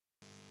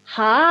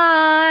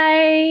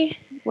Hi.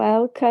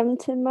 Welcome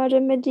to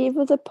Modern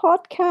Medieval, the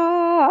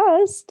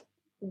podcast.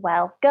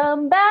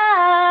 Welcome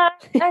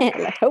back.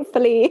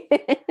 Hopefully.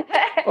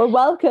 Or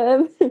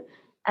welcome.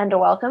 And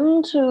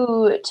welcome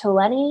to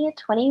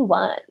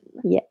 2021.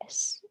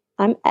 Yes.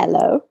 I'm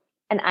Ello.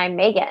 And I'm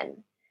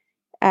Megan.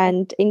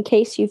 And in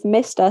case you've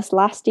missed us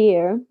last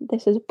year,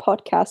 this is a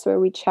podcast where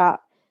we chat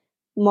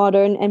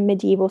modern and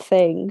medieval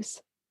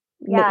things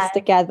mixed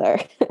together.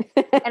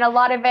 And a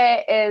lot of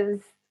it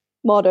is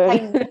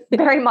modern.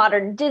 Very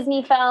modern.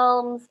 Disney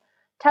films,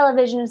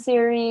 television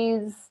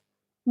series,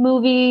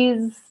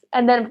 movies,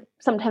 and then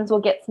sometimes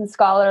we'll get some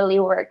scholarly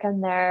work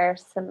in there,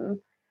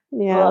 some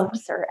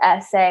books or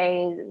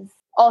essays.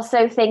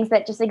 Also things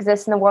that just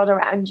exist in the world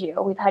around you.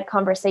 We've had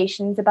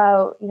conversations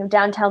about,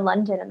 downtown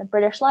London and the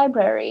British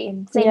Library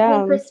and St.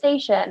 Pancras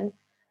Station.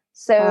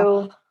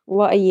 So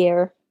what a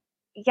year.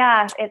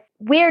 Yeah, it's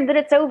weird that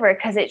it's over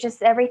because it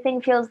just,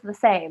 everything feels the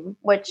same,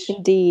 which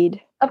indeed,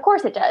 of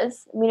course it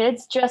does. I mean,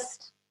 it's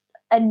just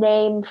a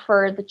name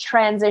for the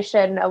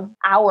transition of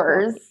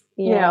hours,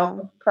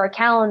 for a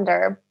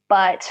calendar.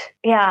 But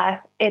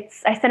yeah, I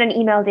sent an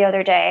email the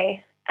other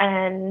day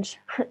and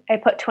I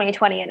put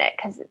 2020 in it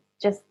because it's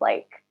just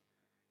like,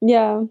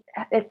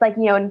 it's like,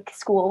 in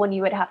school when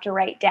you would have to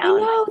write down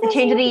the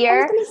change of the year.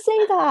 I was going to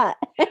say that.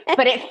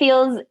 But it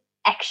feels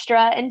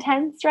extra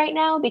intense right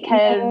now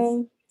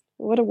because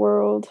what a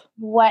world.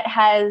 What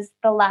has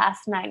the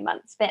last 9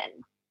 months been?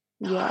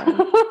 Yeah.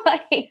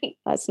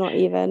 That's not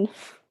even.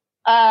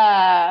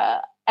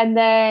 And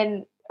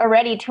then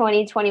already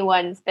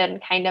 2021's been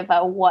kind of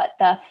a what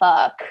the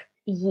fuck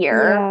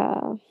year.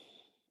 Yeah.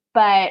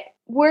 But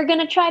we're going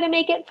to try to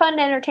make it fun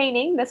and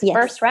entertaining this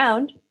first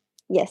round.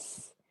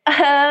 Yes.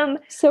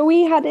 So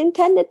we had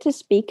intended to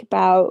speak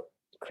about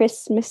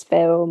Christmas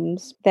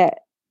films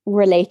that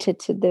related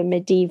to the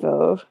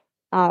medieval.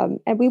 And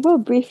we will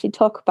briefly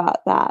talk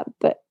about that,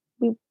 but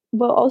we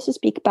will also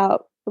speak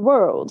about the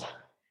world.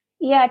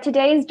 Yeah,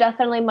 today is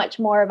definitely much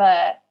more of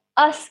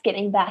us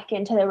getting back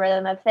into the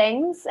rhythm of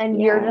things, and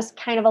you're just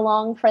kind of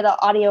along for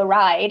the audio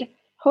ride.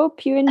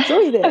 Hope you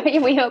enjoyed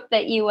it. We hope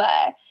that you,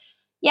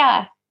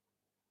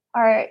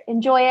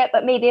 enjoy it,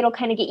 but maybe it'll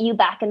kind of get you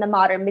back in the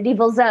modern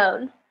medieval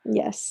zone.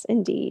 Yes,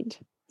 indeed.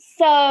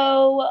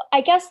 So I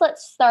guess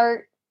let's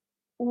start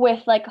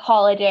with like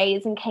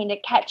holidays and kind of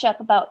catch up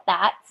about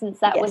that, since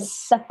that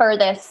was the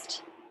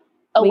furthest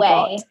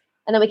away,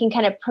 and then we can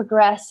kind of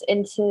progress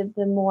into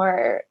the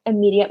more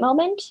immediate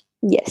moment.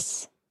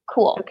 Yes.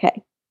 Cool.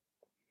 Okay.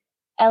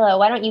 Ella,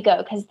 why don't you go?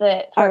 Because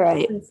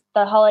since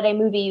the holiday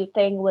movie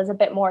thing was a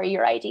bit more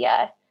your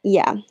idea.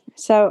 Yeah.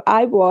 So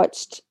I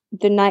watched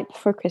The Night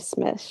Before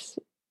Christmas,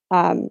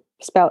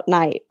 spelled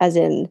night as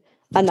in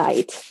a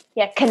night.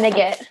 Yeah,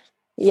 knigget.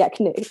 Yeah,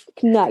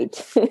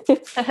 knight.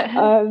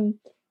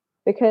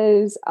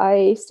 Because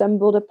I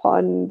stumbled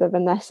upon the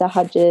Vanessa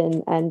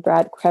Hudgens and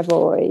Brad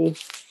Crevoy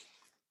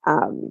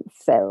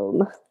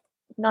film.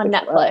 On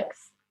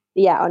Netflix.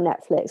 On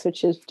Netflix,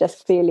 which is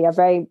just clearly a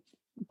very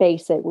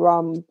basic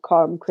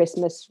rom-com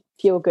Christmas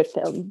feel-good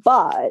film.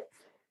 But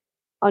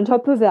on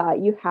top of that,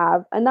 you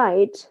have a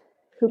knight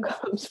who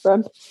comes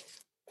from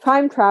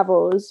time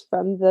travels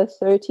from the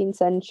 13th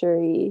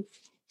century,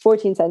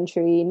 14th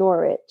century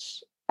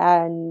Norwich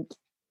and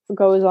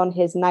goes on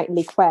his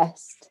knightly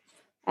quest.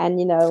 And,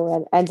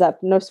 and ends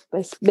up, no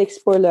big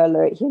spoiler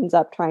alert, he ends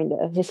up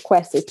his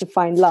quest is to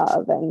find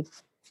love. And,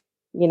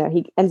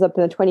 he ends up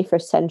in the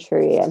 21st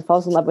century and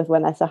falls in love with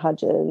Vanessa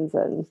Hudgens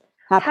and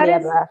happily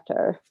ever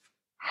after.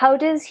 How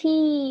does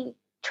he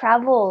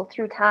travel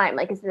through time?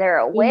 Like, is there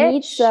a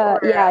witch?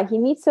 He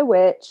meets a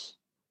witch,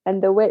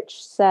 and the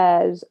witch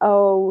says,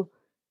 "Oh,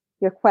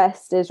 your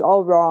quest is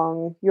all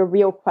wrong, your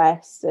real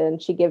quest."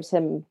 And she gives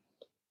him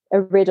a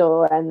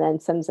riddle and then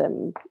sends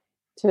him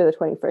to the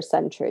 21st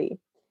century.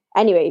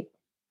 Anyway,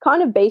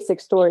 kind of basic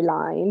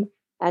storyline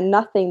and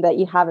nothing that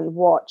you haven't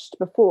watched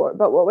before.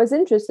 But what was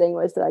interesting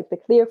was like the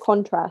clear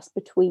contrast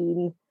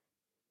between,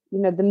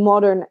 the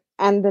modern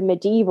and the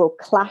medieval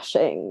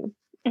clashing.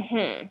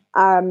 Mm-hmm.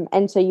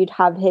 And so you'd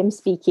have him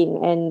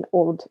speaking in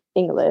Old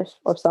English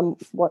or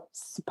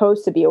what's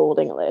supposed to be Old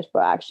English,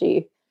 but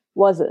actually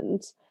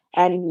wasn't.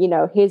 And,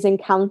 his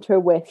encounter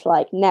with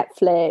like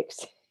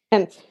Netflix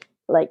and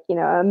like,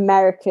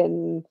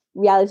 American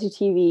reality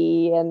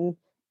TV and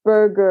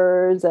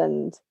burgers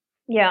and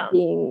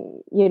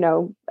being,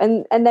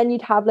 and then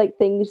you'd have like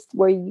things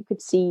where you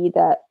could see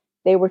that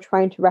they were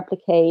trying to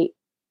replicate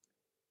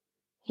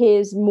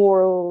his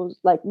morals,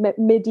 like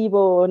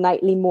medieval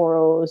knightly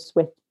morals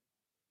with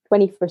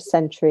 21st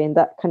century and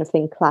that kind of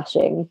thing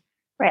clashing.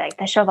 Right, like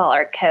the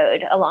chivalric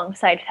code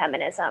alongside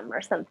feminism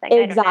or something.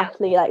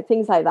 Exactly, like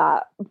things like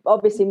that.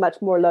 Obviously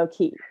much more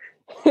low-key.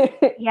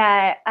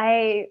 Yeah,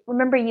 I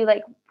remember you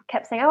like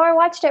kept saying, "Oh, I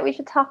watched it, we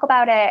should talk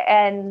about it."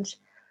 And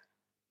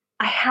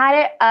I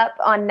had it up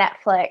on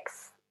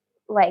Netflix,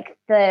 like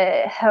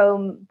the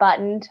home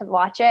button to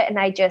watch it, and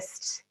I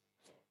just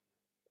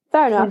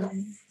was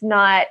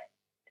not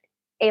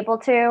able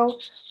to.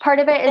 Part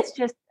of it is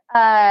just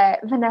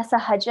Vanessa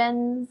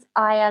Hudgens.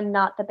 I am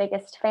not the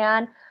biggest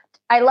fan.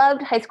 I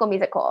loved High School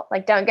Musical.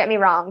 Like, don't get me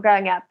wrong,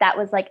 growing up, that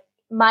was like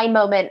my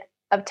moment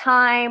of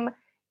time.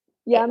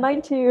 Yeah,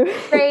 mine too.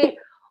 Great.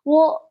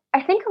 Well,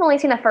 I think I've only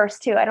seen the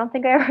first two. I don't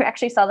think I ever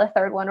actually saw the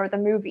third one or the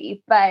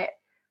movie, but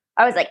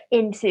I was like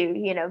into,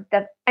 you know,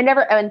 I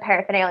never owned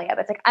paraphernalia, but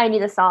it's like I knew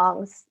the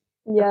songs.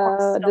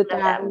 Yeah, the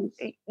dance.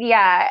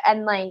 Yeah,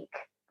 and like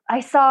I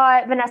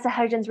saw Vanessa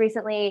Hudgens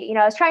recently. You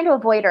know, I was trying to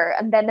avoid her,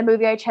 and then the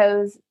movie I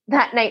chose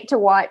that night to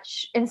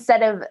watch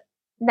instead of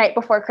Night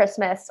Before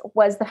Christmas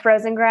was The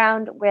Frozen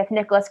Ground with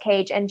Nicolas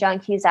Cage and John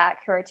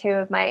Cusack, who are two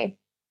of my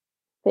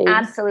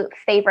absolute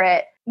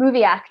favorite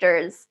movie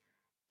actors.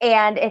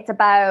 And it's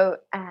about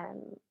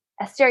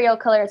a serial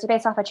killer. It's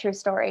based off a true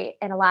story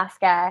in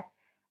Alaska.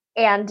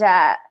 And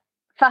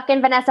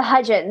fucking Vanessa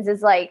Hudgens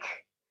is like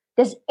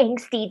this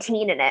angsty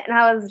teen in it. And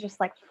I was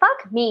just like,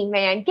 fuck me,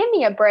 man. Give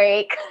me a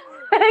break.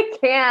 I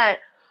can't.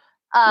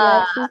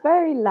 Yeah, she's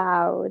very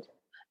loud.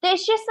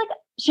 It's just like,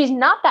 she's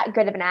not that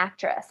good of an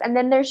actress. And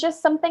then there's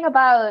just something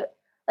about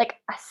like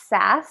a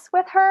sass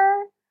with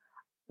her,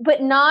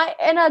 but not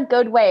in a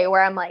good way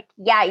where I'm like,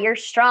 yeah, you're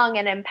strong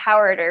and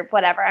empowered or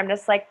whatever. I'm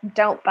just like,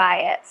 don't buy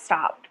it.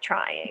 Stop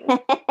trying.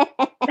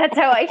 That's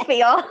how I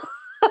feel.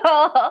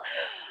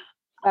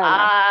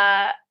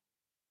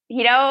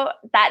 You know,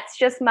 that's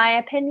just my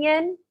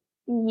opinion.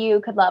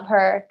 You could love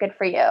her. Good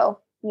for you.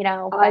 You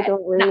know, I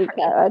don't really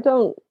care. I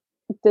don't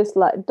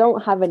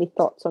have any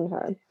thoughts on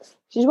her.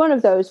 She's one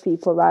of those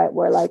people, right,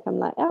 where like I'm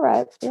like, all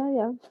right,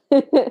 yeah.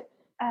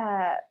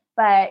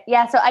 But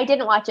yeah, so I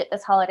didn't watch it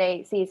this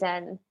holiday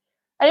season.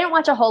 I didn't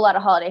watch a whole lot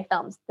of holiday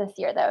films this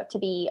year, though, to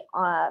be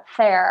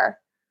fair.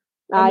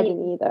 I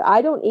didn't either.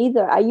 I don't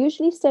either. I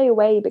usually stay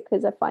away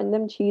because I find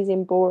them cheesy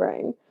and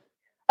boring.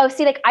 Oh,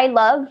 see, like I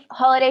love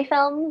holiday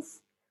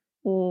films.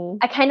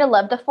 I kind of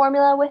love the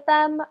formula with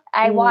them.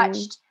 I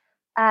watched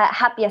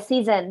Happiest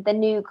Season, the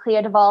new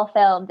Clea Duvall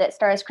film that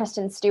stars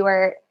Kristen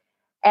Stewart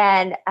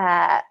and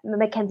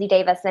Mackenzie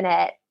Davis in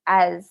it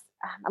as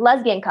a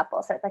lesbian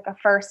couple. So it's like a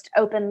first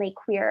openly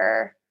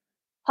queer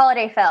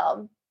holiday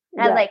film.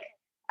 And has like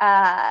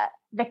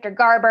Victor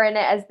Garber in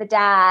it as the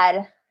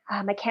dad.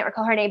 I can't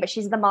recall her name, but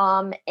she's the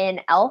mom in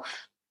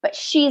Elf. But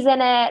she's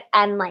in it,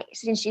 and like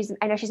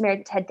I know she's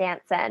married to Ted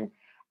Danson.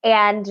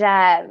 And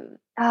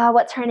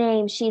what's her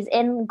name? She's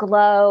in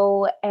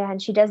Glow,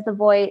 and she does a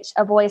voice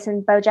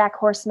in BoJack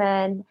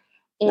Horseman,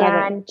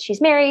 and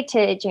she's married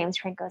to James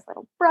Franco's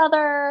little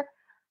brother.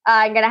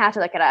 I'm gonna have to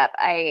look it up.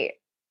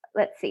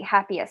 Let's see,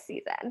 Happiest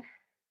Season.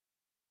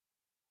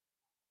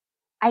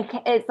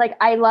 It's like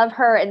I love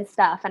her and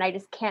stuff, and I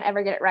just can't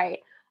ever get it right.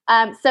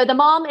 So the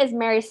mom is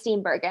Mary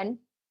Steenburgen.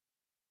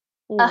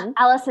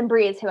 Alison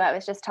Brie, who I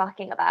was just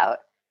talking about.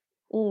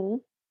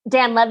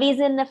 Dan Levy's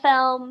in the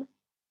film.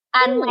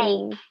 And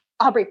like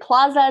Aubrey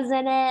Plaza's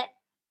in it.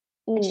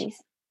 And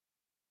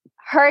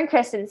her and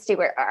Kristen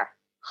Stewart are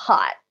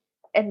hot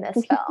in this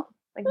film.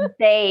 Like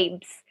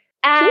babes.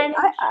 And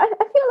I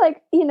feel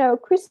like, you know,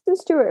 Kristen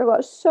Stewart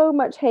got so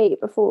much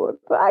hate before,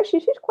 but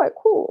actually she's quite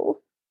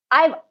cool.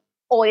 I've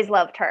always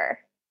loved her.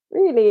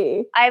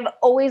 Really? I've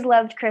always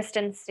loved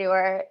Kristen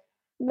Stewart.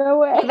 No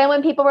way. Even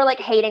when people were like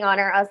hating on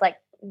her, I was like,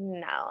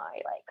 no,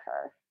 I like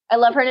her. I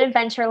love her in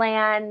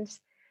Adventureland.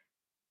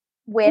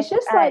 With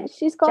she's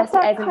got Jesse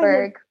that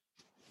Eisenberg.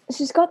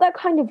 She's got that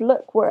kind of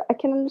look where I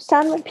can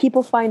understand when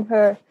people find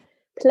her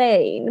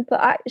plain,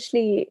 but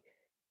actually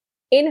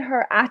in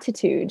her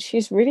attitude,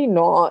 she's really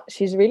not.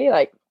 She's really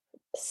like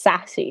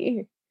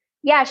sassy.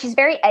 Yeah, she's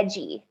very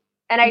edgy.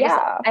 And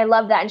I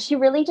love that. And she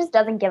really just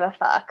doesn't give a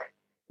fuck.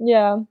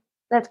 Yeah.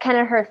 That's kind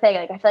of her thing.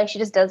 Like I feel like she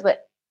just does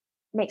what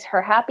makes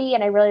her happy.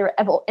 And and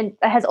it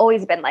has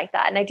always been like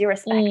that. And I do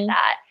respect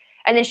that.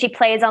 And then she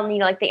plays on, you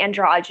know, like the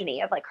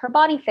androgyny of like her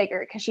body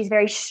figure because she's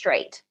very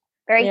straight,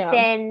 very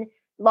thin,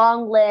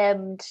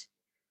 long-limbed,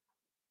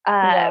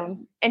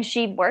 and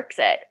she works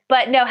it.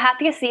 But no,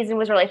 Happiest Season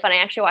was really fun. I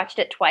actually watched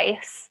it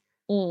twice.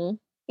 You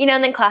know,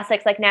 and then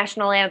classics like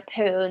National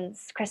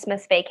Lampoon's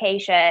Christmas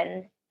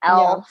Vacation,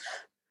 Elf.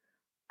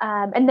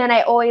 And then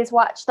I always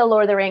watched The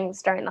Lord of the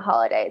Rings during the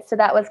holidays. So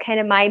that was kind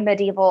of my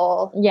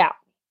medieval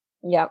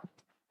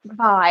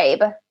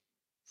vibe,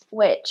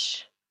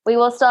 which... we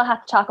will still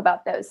have to talk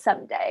about those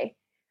someday.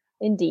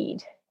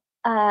 Indeed.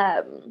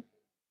 And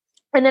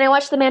then I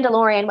watched The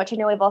Mandalorian, which I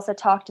know we've also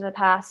talked in the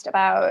past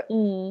about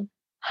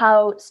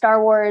how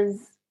Star Wars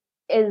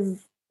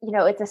is, you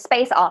know, it's a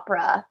space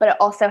opera, but it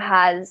also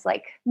has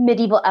like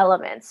medieval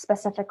elements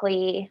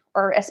specifically,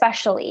 or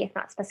especially, if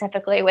not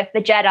specifically, with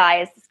the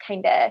Jedi as this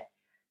kind of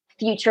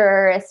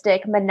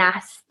futuristic,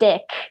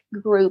 monastic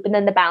group. And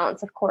then the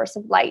balance, of course,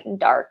 of light and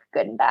dark,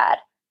 good and bad.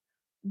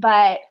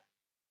 But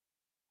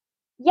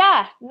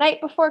yeah,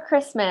 Night Before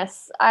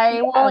Christmas.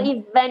 I will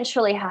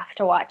eventually have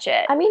to watch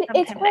it. I mean,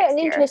 it's quite an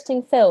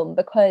interesting film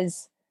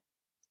because,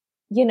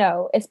 you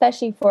know,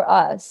 especially for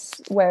us,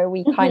 where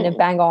we kind of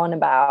bang on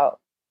about,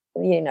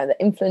 you know, the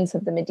influence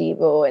of the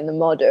medieval and the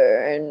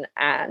modern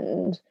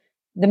and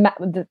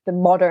the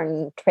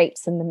modern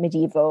traits in the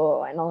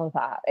medieval and all of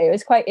that. It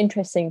was quite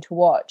interesting to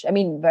watch. I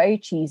mean, very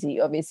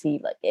cheesy, obviously.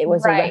 Like it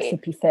was a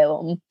recipe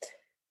film,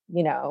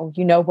 you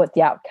know what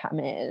the outcome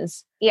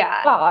is.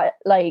 Yeah. But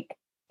like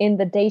in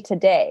the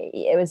day-to-day,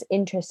 it was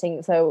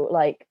interesting. So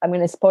like, I'm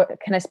gonna spoil,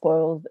 can I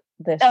spoil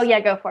this? Oh yeah,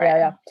 go for it.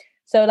 Yeah.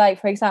 So like,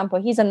 for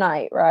example, he's a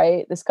knight,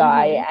 right, this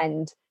guy,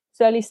 and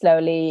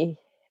slowly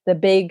the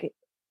big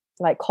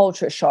like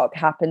culture shock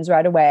happens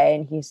right away,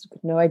 and he's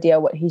no idea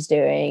what he's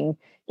doing.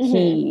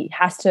 He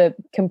has to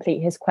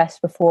complete his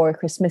quest before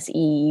Christmas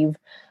Eve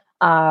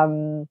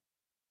in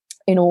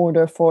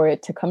order for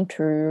it to come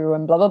true,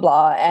 and blah blah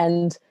blah.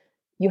 And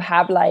you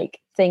have like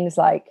things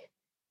like,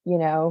 you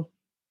know,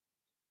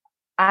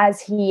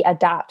 as he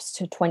adapts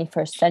to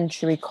 21st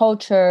century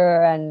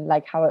culture and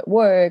like how it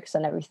works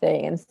and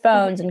everything, and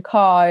phones and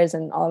cars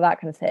and all that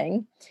kind of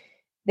thing,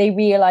 they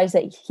realize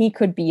that he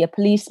could be a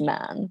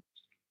policeman,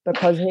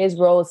 because his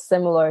role is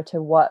similar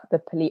to what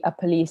a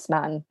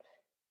policeman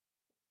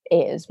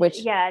is,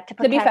 which to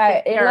be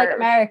fair, in like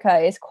America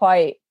is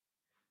quite,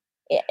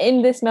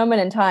 in this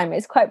moment in time,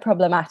 it's quite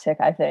problematic,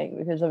 I think,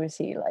 because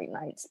obviously like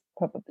knights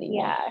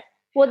probably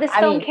well, this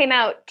film came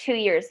out 2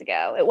 years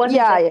ago. It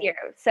wasn't this year,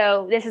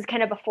 so this is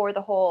kind of before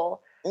the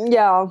whole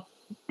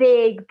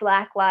big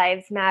Black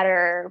Lives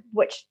Matter,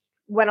 which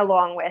went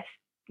along with,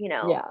 you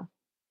know,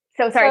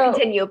 so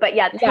continue, but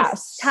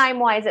time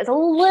wise it's a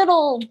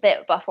little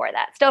bit before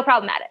that, still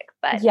problematic,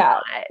 but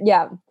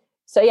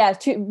so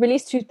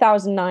released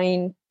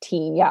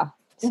 2019,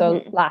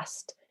 so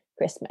last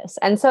Christmas.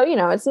 And so, you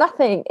know, it's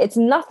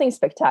nothing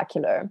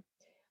spectacular,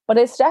 but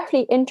it's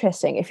definitely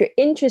interesting. If you're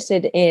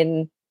interested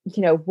in,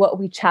 you know, what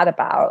we chat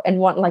about and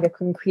want like a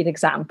concrete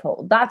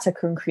example, that's a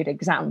concrete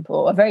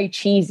example, a very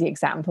cheesy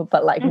example,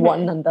 but like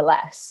one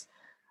nonetheless.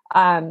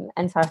 And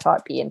so I thought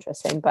it'd be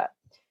interesting, but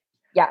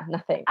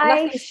nothing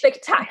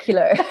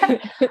spectacular.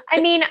 I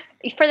mean,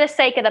 for the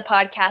sake of the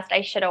podcast, I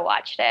should have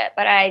watched it,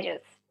 but I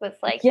just was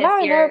like,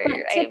 but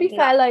to be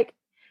fair, like,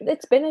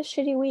 it's been a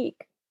shitty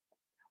week.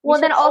 Well,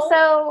 then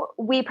also,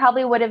 we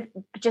probably would have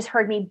just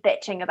heard me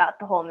bitching about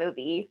the whole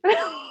movie,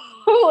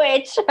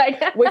 which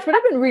would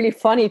have been really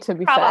funny, to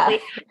be fair.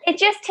 It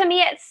just, to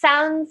me, it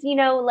sounds, you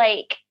know,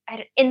 like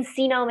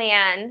Encino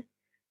Man,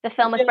 the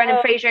film with Brendan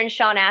Fraser and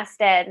Sean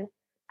Astin.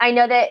 I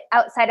know that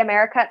outside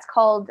America, it's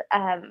called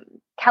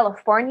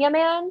California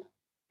Man,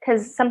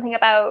 because something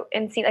about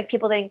Encino, like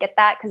people didn't get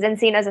that, because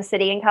Encino is a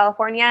city in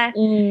California.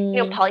 You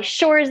know, Pauly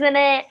Shore's in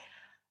it.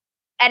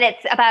 And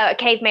it's about a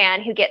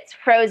caveman who gets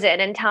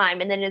frozen in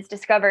time and then is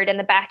discovered in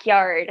the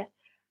backyard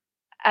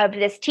of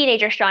this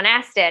teenager, Sean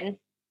Astin,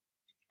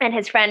 and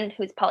his friend,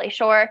 who's Pauly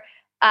Shore,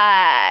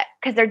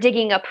 because they're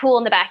digging a pool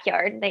in the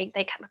backyard. They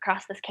come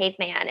across this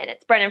caveman, and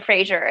it's Brendan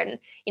Fraser, and,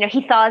 you know,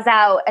 he thaws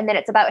out, and then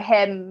it's about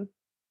him,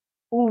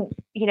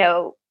 you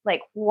know,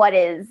 like, what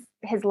is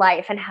his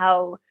life and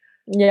how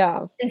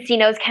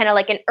Encino's kind of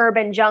like an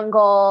urban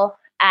jungle,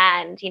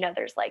 and, you know,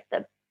 there's like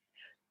the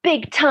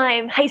big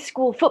time high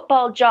school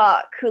football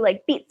jock who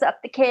like beats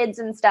up the kids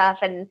and stuff.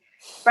 And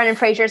Brendan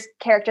Fraser's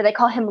character, they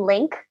call him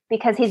Link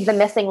because he's the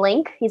missing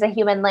link. He's a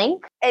human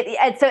link.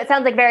 So it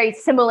sounds like very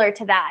similar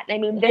to that. I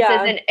mean, this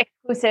isn't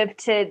exclusive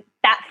to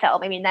that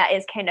film. I mean, that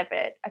is kind of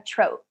a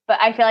trope, but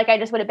I feel like I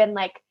just would have been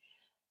like,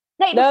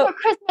 Night Before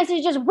Christmas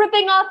is just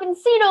ripping off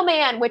Encino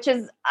Man, which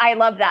is, I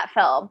love that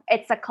film.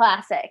 It's a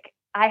classic.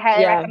 I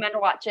highly recommend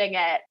watching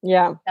it.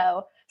 Yeah.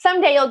 So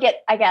someday you'll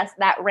get, I guess,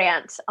 that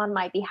rant on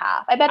my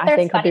behalf. I bet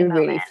there's funny moments. I think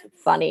it'll be really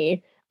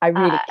funny. I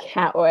really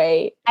can't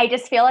wait. I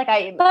just feel like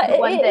you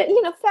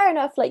know, fair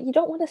enough. Like, you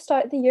don't want to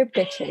start the year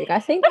bitching. I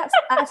think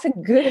that's a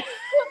good.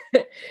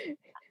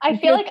 I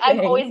feel like I'm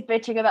always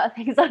bitching about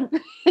things on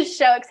the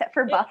show, except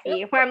for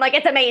Buffy, where I'm like,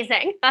 it's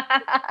amazing.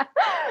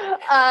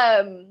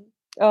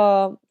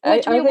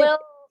 Which we will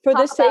for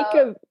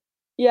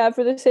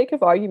the sake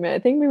of argument, I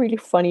think it'd be really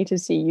funny to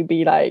see you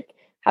be like,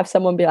 have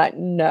someone be like,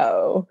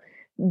 no,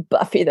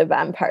 Buffy the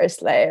Vampire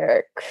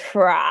Slayer,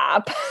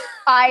 crap.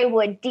 I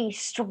would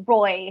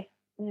destroy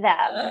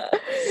them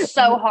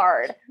so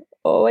hard.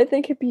 Oh, I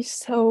think it'd be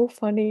so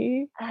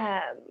funny.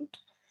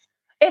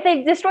 If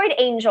they destroyed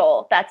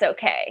Angel, that's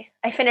okay.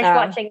 I finished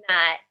watching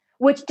that,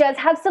 which does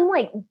have some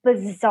like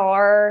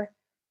bizarre,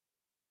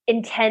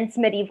 intense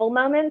medieval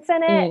moments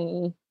in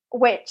it,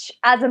 which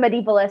as a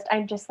medievalist,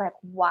 I'm just like,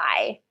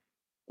 why?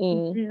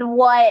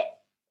 What?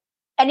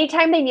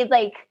 Anytime they need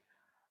like,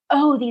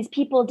 oh, these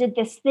people did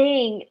this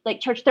thing, like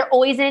church, they're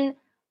always in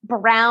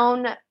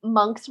brown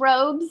monk's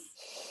robes.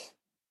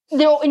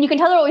 And you can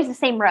tell they're always the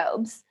same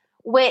robes,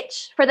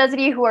 which for those of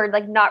you who are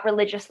like not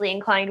religiously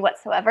inclined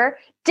whatsoever,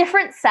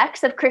 different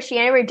sects of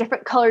Christianity wear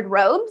different colored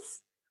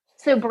robes.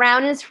 So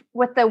brown is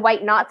with the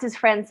white knots is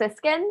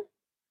Franciscan,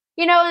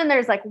 you know, and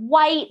there's like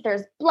white,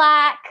 there's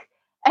black.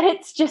 And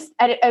it's just,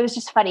 it was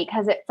just funny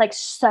because it's like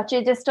such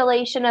a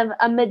distillation of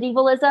a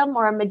medievalism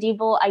or a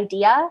medieval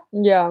idea.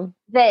 Yeah.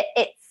 That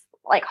it's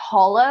like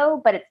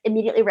hollow, but it's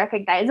immediately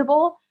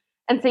recognizable.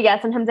 And so,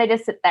 sometimes I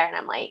just sit there and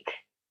I'm like,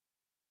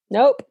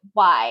 nope.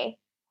 Why?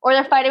 Or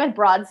they're fighting with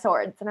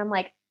broadswords. And I'm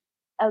like,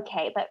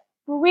 okay, but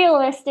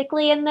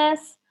realistically in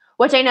this,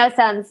 which I know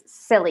sounds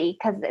silly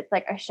because it's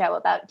like a show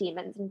about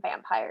demons and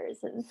vampires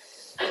and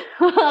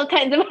all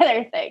kinds of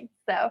other things.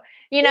 So,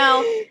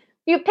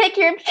 you You pick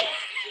your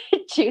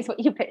choose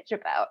what you bitch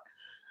about.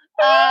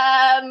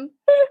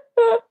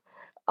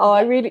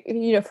 I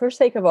really, for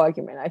sake of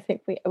argument, I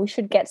think we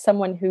should get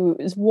someone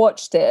who's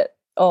watched it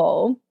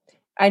all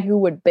and who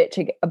would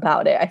bitch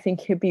about it. I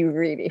think it'd be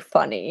really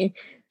funny.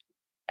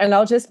 And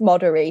I'll just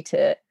moderate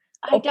it.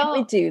 Can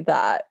we do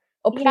that?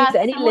 Or please,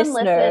 any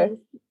listener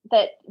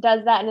that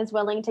does that and is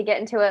willing to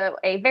get into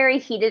a very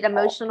heated,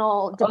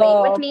 emotional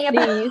debate with me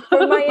about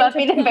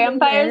Buffy the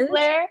Vampire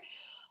Slayer.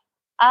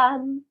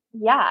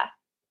 Yeah.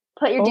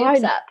 Put your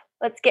dukes up.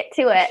 Let's get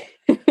to it.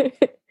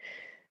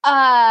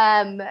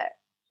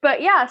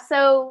 But yeah,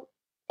 so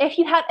if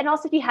you have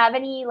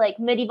any like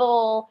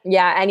medieval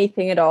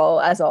anything at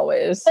all, as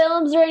always,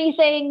 films or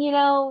anything,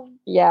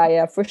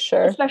 yeah, for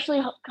sure,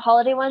 especially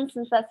holiday ones,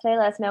 since that's today,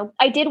 let us know.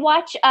 I did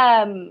watch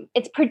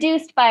it's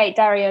produced by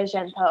Dario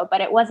Argento,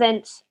 but it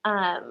wasn't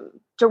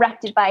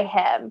directed by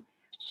him.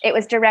 It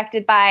was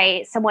directed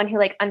by someone who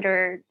like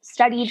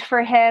understudied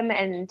for him,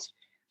 and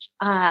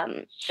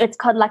it's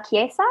called La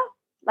Chiesa,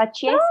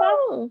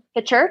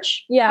 the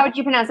church. How would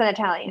you pronounce it in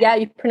Italian? Yeah,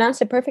 you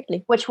pronounce it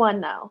perfectly. Which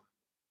one though?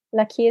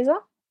 La Chiesa.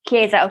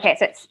 Okay, so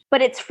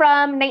it's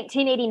from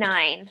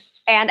 1989,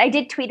 and I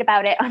did tweet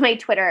about it on my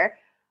Twitter,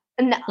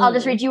 and I'll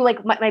just read you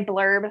like what my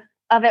blurb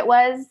of it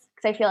was,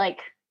 because I feel like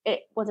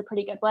it was a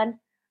pretty good one.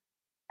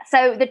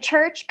 So, The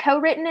Church,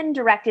 co-written and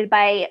directed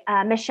by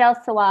Michele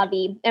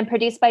Soavi and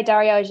produced by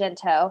Dario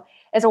Argento,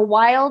 is a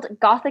wild,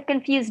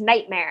 Gothic-infused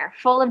nightmare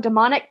full of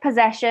demonic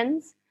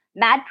possessions,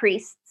 mad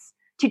priests,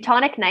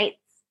 Teutonic knights,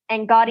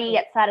 and gaudy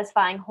yet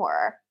satisfying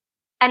horror.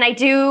 And I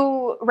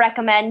do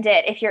recommend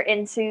it if you're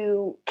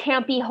into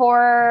campy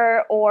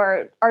horror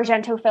or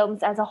Argento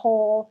films as a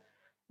whole.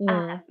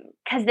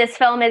 Because this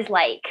film is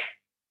like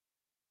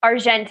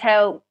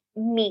Argento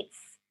meets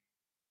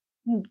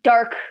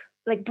dark,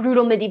 like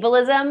brutal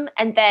medievalism,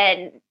 and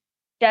then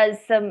does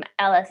some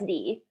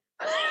LSD.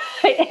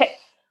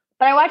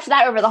 But I watched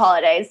that over the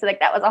holidays, so like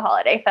that was a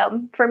holiday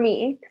film for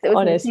me. It was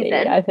honestly,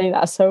 I think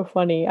that's so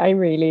funny. I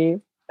really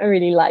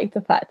like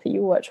the fact that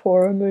you watch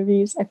horror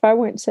movies. If I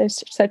weren't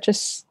such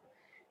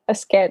a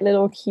scared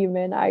little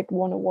human, I'd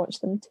want to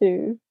watch them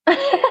too.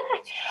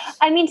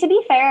 I mean, to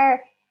be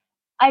fair,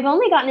 I've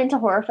only gotten into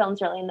horror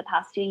films really in the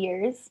past few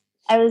years.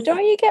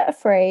 Don't you get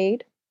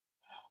afraid?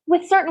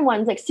 With certain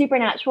ones, like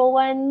supernatural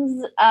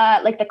ones,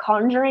 like The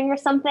Conjuring or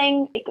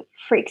something, it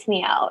freaks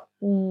me out.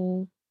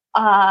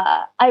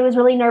 I was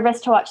really nervous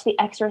to watch The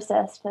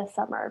Exorcist this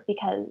summer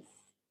because...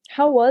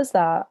 How was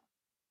that?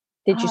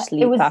 Did you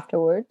sleep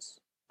afterwards?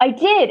 I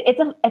did.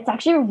 It's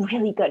actually a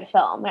really good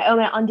film. I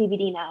own it on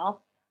DVD now.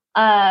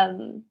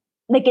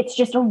 Like it's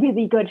just a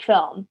really good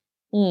film.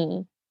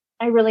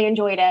 I really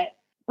enjoyed it.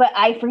 But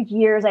for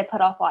years I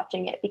put off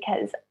watching it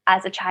because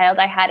as a child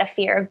I had a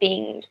fear of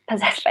being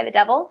possessed by the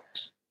devil.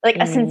 Like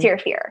a sincere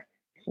fear.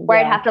 Where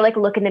I'd have to like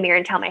look in the mirror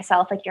and tell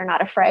myself like you're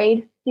not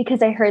afraid,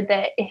 because I heard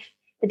that if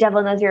the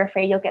devil knows you're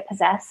afraid, you'll get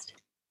possessed.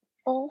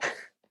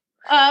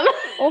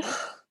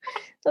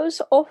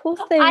 Those awful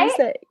things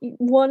that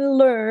one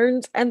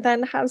learns and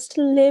then has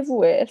to live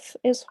with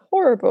is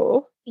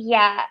horrible.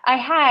 Yeah, I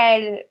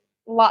had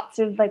lots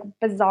of like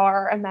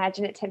bizarre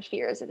imaginative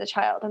fears as a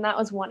child, and that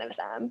was one of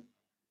them.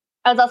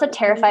 I was also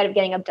terrified of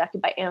getting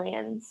abducted by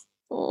aliens.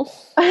 You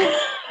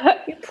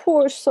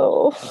poor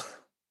soul.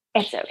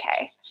 It's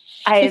okay.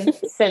 I've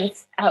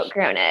since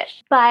outgrown it.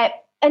 But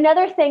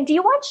another thing, do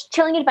you watch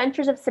Chilling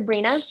Adventures of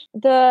Sabrina?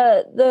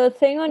 The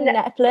thing on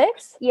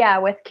Netflix? Yeah,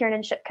 with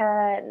Kiernan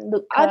Shipka and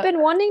Luke Cook. I've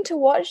been wanting to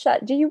watch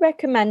that. Do you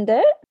recommend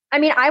it? I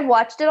mean, I've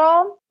watched it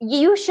all.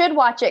 You should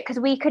watch it because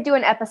we could do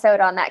an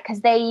episode on that,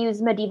 because they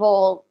use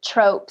medieval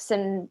tropes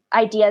and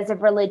ideas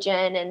of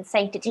religion and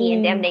sanctity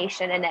and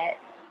damnation in it.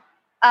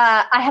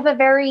 I have a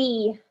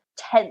very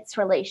tense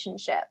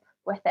relationship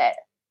with it.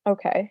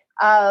 Okay.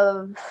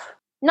 Of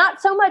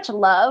not so much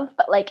love,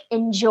 but like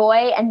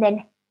enjoy and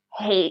then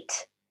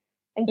hate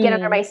and get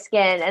under my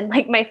skin. And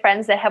like my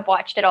friends that have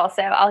watched it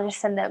also, I'll just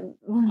send them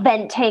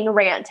venting,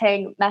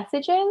 ranting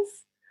messages.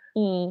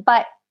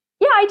 But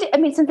yeah, I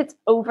mean, since it's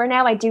over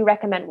now, I do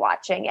recommend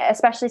watching it,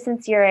 especially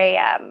since you're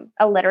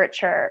a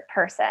literature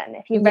person.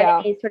 If you've read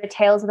any sort of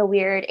Tales of the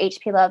Weird,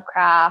 H.P.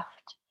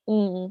 Lovecraft,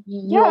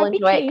 you'll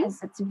enjoy it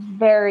because it's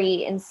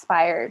very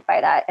inspired by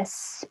that,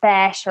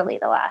 especially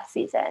the last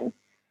season.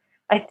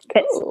 I think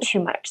it's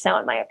too much so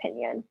in my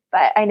opinion,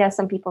 but I know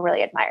some people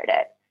really admired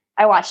it.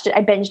 I watched it.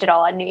 I binged it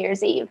all on New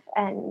Year's Eve,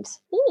 and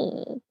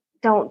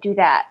don't do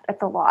that.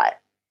 That's a lot.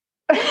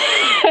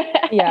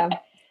 Yeah.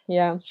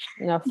 No,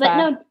 but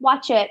no,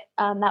 watch it.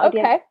 That would be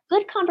a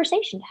good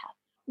conversation to have.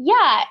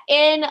 Yeah.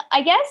 In,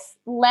 I guess,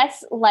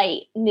 less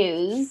light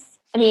news.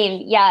 I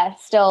mean, yeah,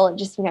 still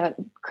just,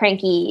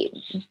 cranky,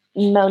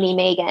 moany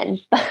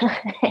Megan.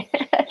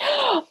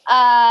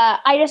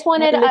 I just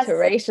wanted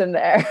alliteration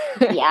there.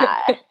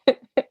 Yeah.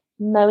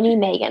 Moany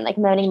Megan, like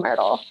Moaning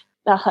Myrtle.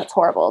 Oh, that's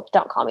horrible.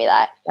 Don't call me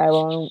that. I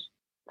won't.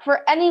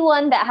 For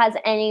anyone that has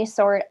any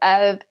sort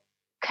of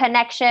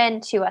connection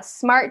to a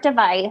smart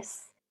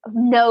device,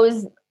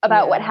 knows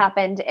about what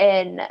happened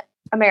in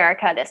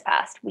America this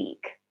past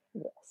week.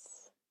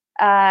 Yes.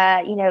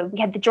 we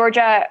had the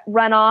Georgia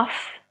runoff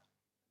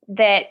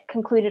that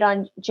concluded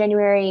on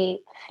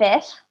January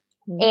 5th.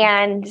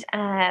 And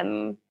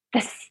the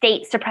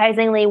state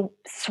surprisingly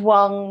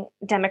swung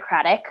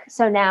Democratic.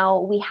 So now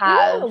we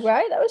have... Oh,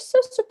 right. That was so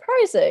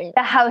surprising.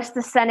 The House,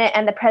 the Senate,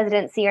 and the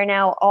presidency are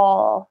now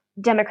all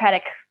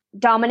Democratic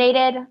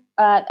dominated.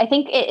 I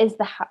think it is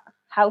the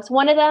House.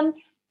 One of them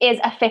is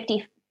a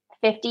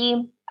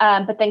 50-50,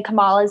 but then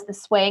Kamala's the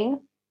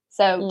swing.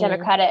 So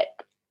Democratic,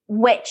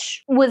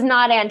 which was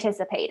not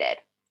anticipated.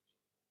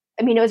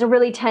 I mean, it was a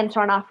really tense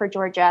runoff for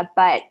Georgia,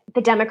 but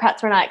the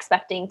Democrats were not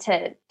expecting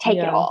to take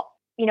it all.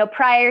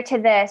 Prior to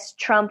this,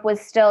 Trump was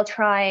still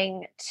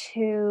trying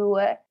to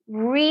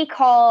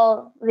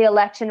recall the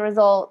election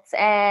results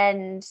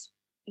and,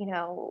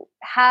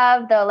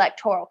 have the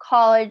Electoral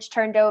College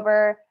turned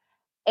over.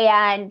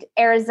 And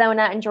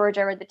Arizona and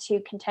Georgia were the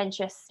two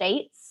contentious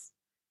states.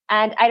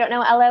 And I don't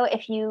know, Elo,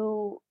 if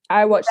you...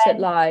 I watched it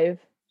live.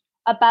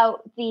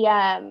 About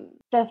the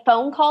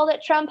phone call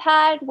that Trump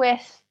had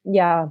with...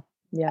 the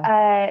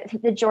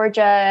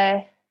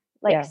Georgia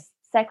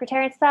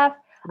secretary and stuff.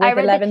 Like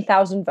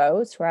 11,000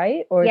 votes,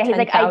 right? Or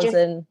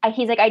 10,000.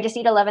 He's like, I just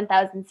need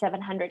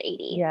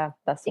 11,780. Yeah,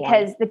 that's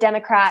because the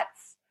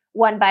Democrats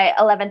won by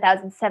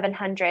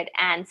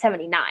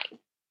 11,779.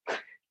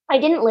 I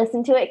didn't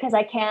listen to it because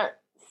I can't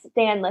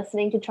stand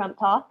listening to Trump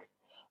talk.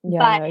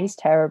 Yeah, but he's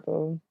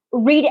terrible.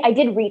 I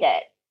did read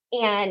it,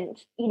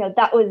 and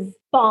that was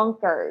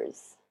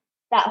bonkers.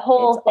 That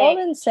whole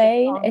thing.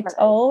 It's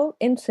all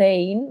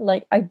insane.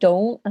 Like, I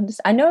don't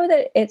understand. I know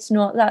that it's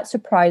not that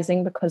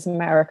surprising because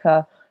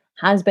America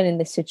has been in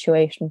this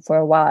situation for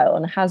a while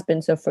and has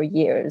been so for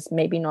years,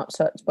 maybe not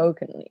so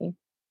outspokenly,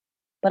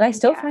 but I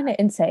still find it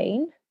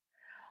insane.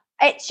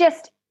 It's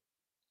just,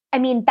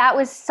 that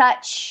was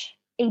such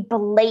a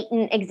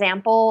blatant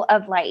example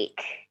of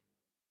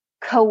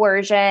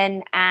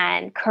coercion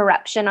and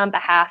corruption on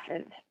behalf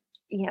of,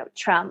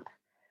 Trump,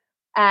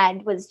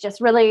 and was just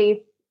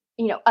really,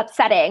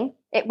 upsetting.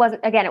 It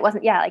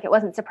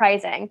wasn't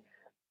surprising.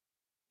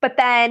 But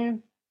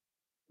then,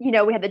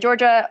 we had the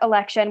Georgia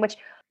election, which,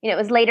 it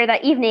was later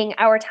that evening,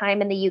 our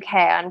time in the UK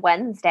on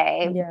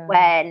Wednesday,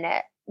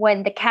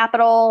 when the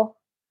Capitol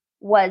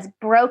was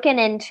broken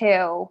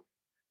into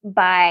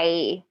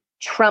by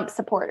Trump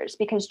supporters,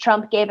 because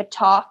Trump gave a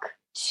talk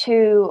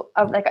to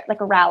a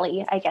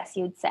rally, I guess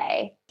you'd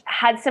say,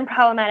 had some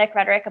problematic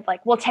rhetoric of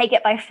we'll take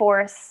it by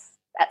force,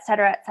 et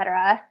cetera,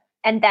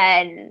 and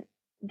then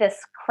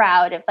this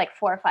crowd of 400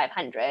 or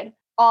 500,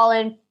 all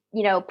in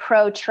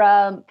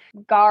pro-Trump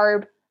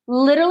garb,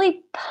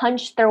 literally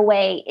punched their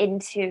way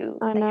into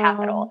the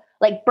Capitol,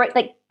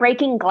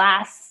 breaking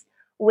glass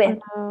with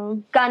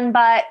gun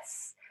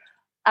butts.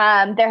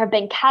 There have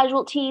been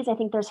casualties. I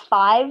think there's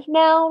 5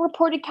 now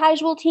reported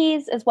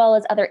casualties, as well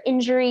as other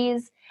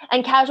injuries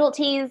and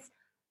casualties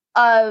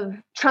of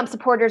Trump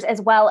supporters,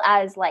 as well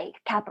as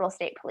Capitol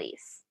State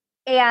Police.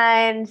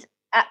 And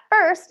at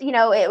first,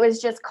 it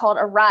was just called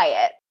a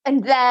riot.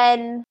 And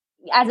then,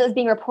 as it was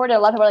being reported, a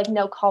lot of people were like,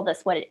 no, call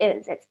this what it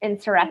is. It's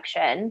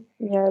insurrection.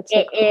 Yeah,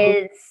 it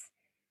is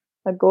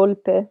a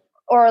golpe.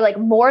 Or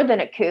more than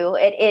a coup.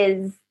 It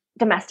is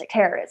domestic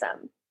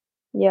terrorism.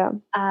 Yeah.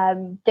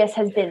 This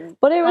has been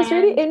But it was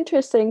really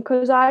interesting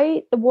because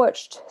I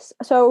watched,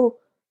 so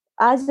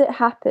as it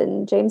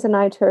happened, James and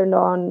I turned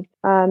on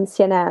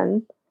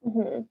CNN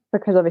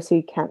because obviously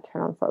you can't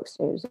turn on Fox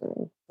News.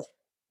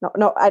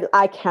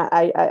 I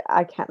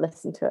can't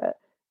listen to it.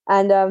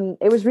 And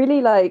it was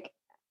really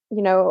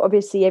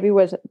obviously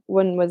everyone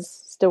was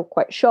still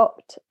quite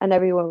shocked and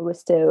everyone was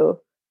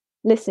still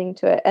listening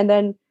to it. And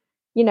then,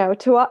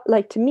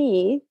 to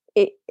me,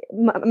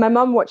 my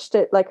mom watched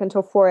it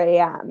until 4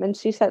 a.m. and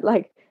she said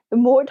the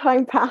more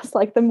time passed,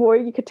 the more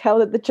you could tell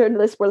that the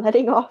journalists were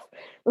letting off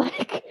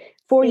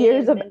 4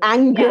 years of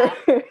anger.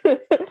 Yeah.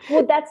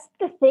 Well, that's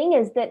the thing,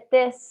 is that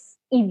this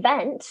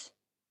event,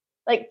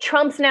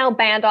 Trump's now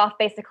banned off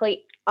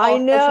basically all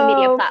social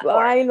media platforms.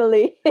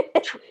 Finally.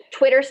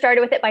 Twitter started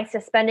with it by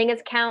suspending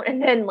his account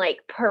and then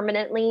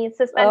permanently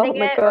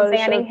suspending or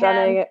banning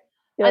him.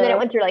 Yeah. And then it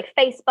went through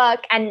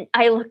Facebook, and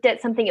I looked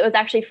at something, it was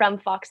actually from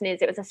Fox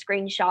News. It was a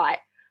screenshot.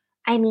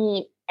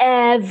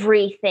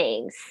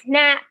 Everything,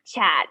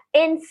 Snapchat,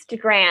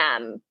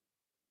 Instagram,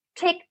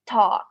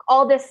 TikTok,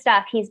 all this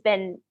stuff he's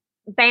been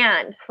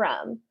banned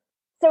from.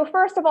 So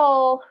first of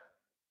all,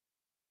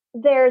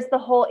 there's the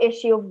whole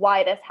issue of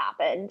why this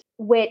happened,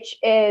 which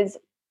is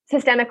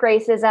systemic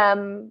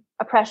racism,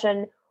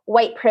 oppression,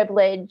 white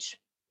privilege.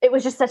 It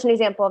was just such an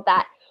example of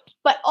that.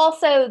 But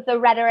also the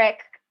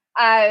rhetoric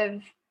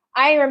of,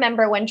 I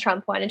remember when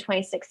Trump won in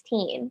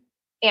 2016,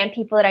 and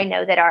people that I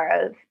know that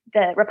are of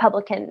the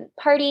Republican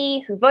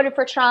Party who voted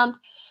for Trump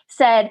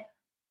said,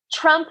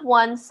 Trump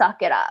won,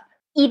 suck it up,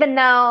 even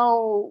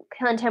though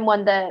Clinton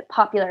won the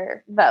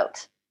popular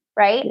vote,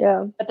 right?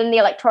 Yeah. But then the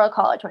Electoral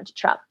College went to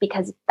Trump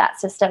because that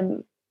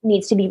system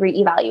needs to be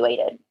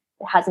reevaluated.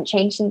 It hasn't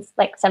changed since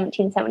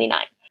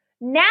 1779.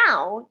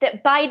 Now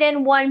that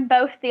Biden won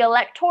both the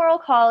Electoral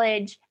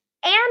College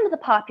and the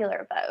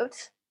popular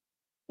vote,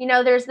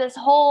 there's this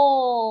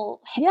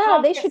whole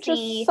they should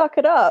just suck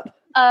it up.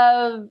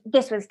 Of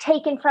this was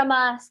taken from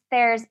us.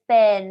 There's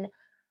been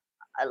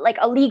like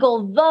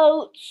illegal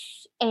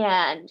votes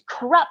and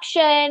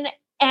corruption,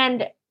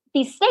 and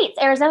these states,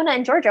 Arizona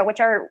and Georgia, which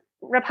are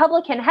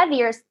Republican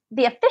heavier,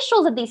 the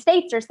officials of these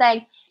states are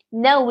saying,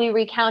 no, we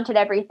recounted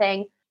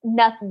everything.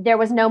 There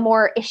was no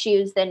more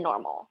issues than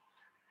normal.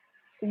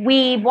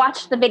 We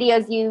watched the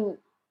videos you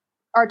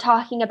are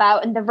talking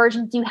about, and the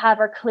versions you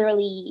have are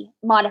clearly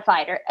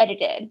modified or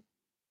edited.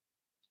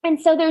 And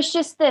so there's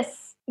just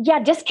this,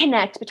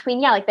 disconnect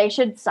between, like they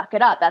should suck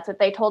it up. That's what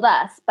they told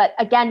us. But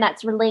again,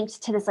 that's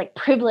linked to this like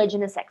privilege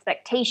and this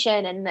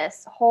expectation and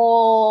this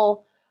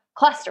whole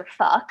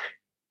clusterfuck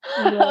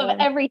of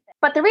everything.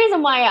 But the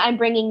reason why I'm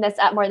bringing this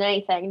up more than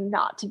anything,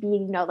 not to be,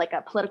 like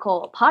a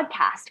political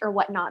podcast or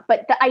whatnot,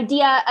 but the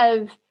idea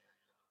of,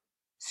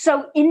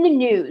 so in the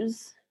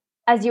news,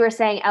 as you were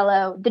saying,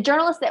 Elo, the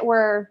journalists that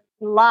were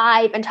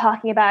live and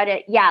talking about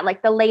it,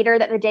 like the later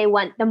that the day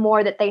went, the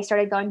more that they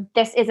started going,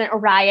 this isn't a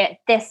riot,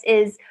 this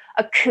is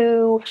a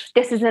coup,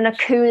 this isn't a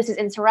coup, this is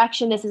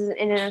insurrection, this isn't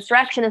an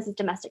insurrection, this is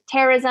domestic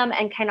terrorism,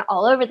 and kind of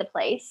all over the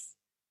place,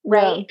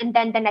 right? And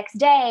then the next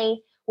day,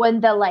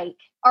 when the like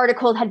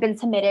article had been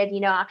submitted,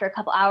 after a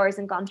couple hours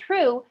and gone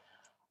through,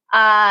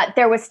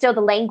 there was still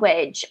the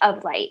language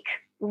of like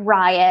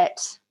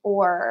riot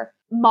or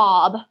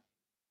mob,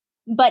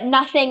 but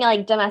nothing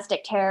like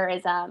domestic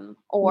terrorism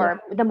or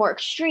the more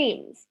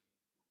extremes.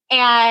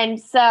 And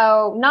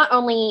so not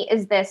only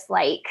is this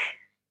like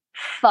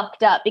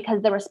fucked up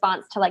because the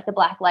response to like the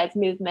Black Lives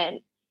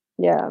Movement,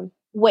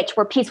 which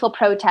were peaceful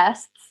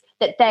protests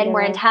that then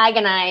were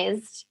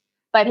antagonized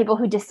by people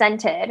who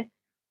dissented,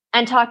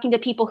 and talking to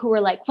people who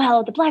were like,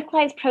 well, the Black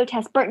Lives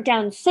protests burnt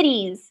down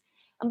cities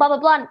and blah, blah,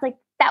 blah. And it's like,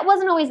 that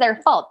wasn't always their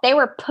fault. They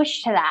were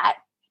pushed to that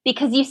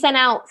because you sent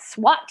out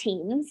SWAT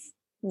teams.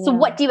 So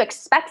what do you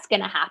expect's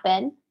going to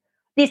happen?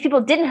 These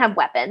people didn't have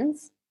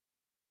weapons.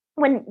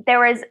 When there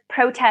was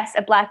protests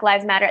of Black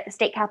Lives Matter at the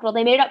state capitol,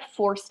 they made it up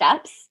 4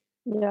 steps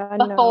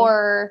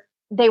before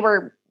they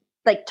were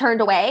like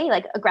turned away,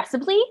 like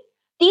aggressively.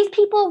 These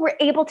people were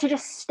able to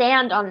just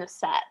stand on the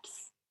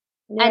steps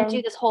and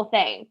do this whole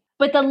thing.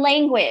 But the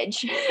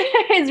language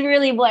is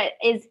really what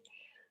is,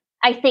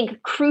 I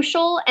think,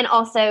 crucial. And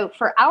also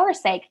for our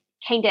sake,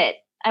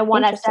 I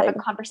want us to have a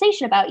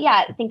conversation about.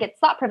 I think it's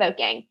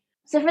thought-provoking.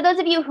 So for those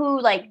of you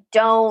who like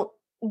don't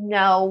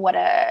know what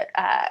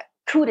a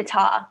coup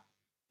d'etat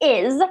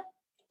is,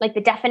 like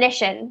the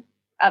definition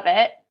of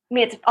it, I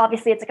mean,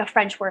 it's like a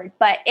French word,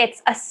 but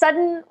it's a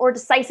sudden or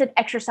decisive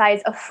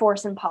exercise of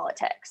force in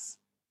politics,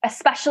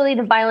 especially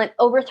the violent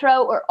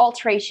overthrow or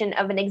alteration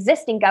of an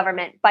existing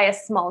government by a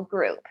small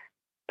group.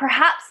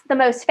 Perhaps the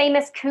most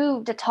famous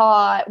coup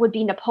d'etat would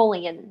be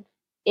Napoleon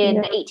in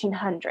the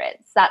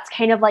 1800s. That's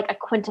kind of like a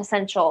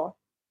quintessential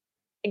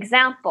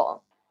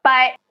example.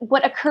 But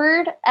what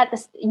occurred at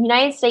the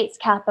United States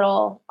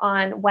Capitol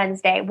on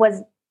Wednesday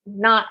was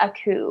not a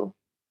coup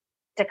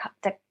d'etat.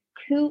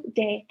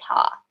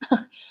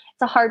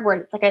 It's a hard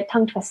word. It's like a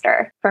tongue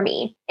twister for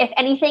me. If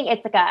anything,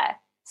 it's like a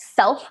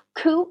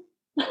self-coup,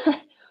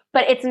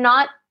 but it's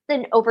not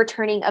an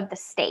overturning of the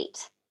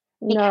state.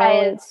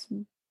 Because it's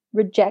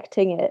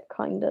rejecting it,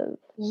 kind of.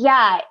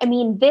 Yeah, I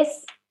mean,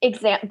 this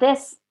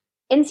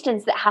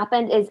instance that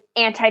happened is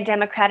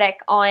anti-democratic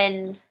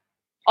on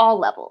all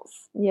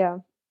levels. Yeah.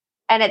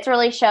 And it's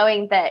really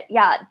showing that,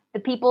 the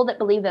people that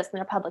believe this in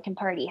the Republican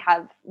Party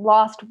have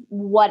lost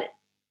what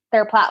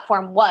their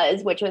platform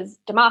was, which was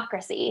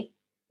democracy.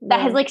 That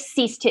has like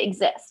ceased to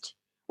exist,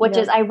 which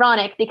is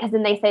ironic because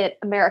then they say that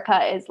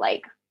America is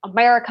like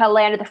America,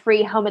 land of the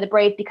free, home of the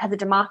brave because of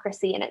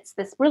democracy. And it's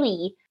this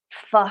really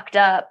fucked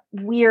up,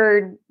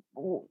 weird,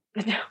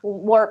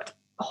 warped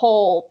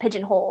whole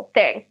pigeonhole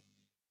thing.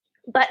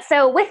 But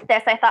so with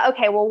this, I thought,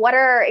 okay, well, what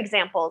are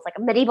examples like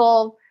a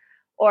medieval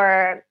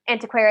or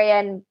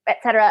antiquarian, et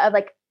cetera, of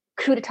like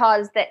coup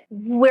d'etats that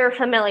we're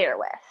familiar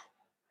with?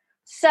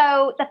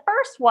 So the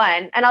first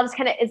one, and I'll just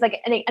kind of is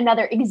like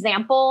another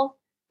example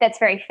that's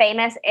very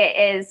famous.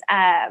 It is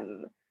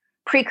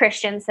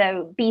pre-Christian,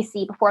 so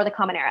BC, before the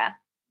Common Era.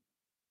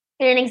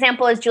 And an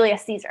example is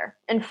Julius Caesar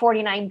in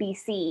 49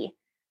 BC,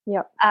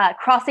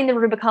 crossing the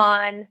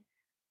Rubicon,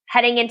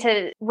 heading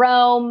into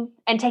Rome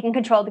and taking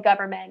control of the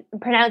government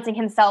and pronouncing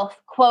himself,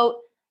 quote,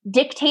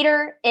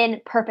 dictator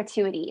in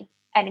perpetuity,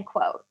 end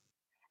quote.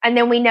 And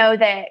then we know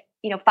that,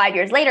 5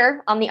 years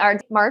later on the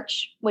Ides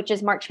March, which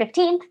is March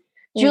 15th,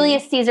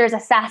 Julius Caesar is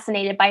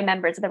assassinated by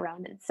members of the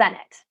Roman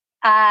Senate.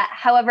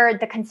 However,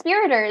 the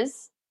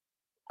conspirators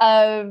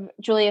of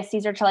Julius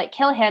Caesar to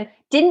kill him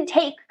didn't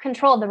take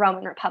control of the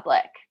Roman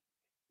Republic.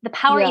 The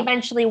power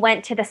eventually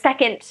went to the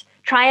second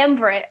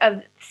triumvirate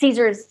of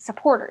Caesar's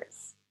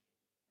supporters.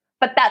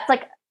 But that's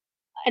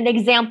an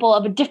example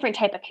of a different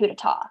type of coup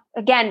d'etat.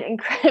 Again,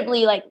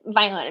 incredibly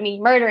violent. I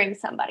mean, murdering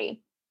somebody.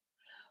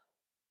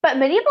 But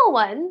medieval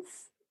ones,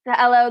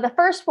 the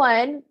first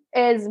one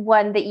is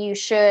one that you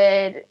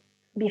should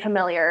be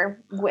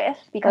familiar with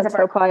because of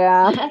our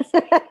podcast.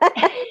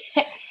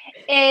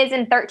 is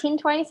in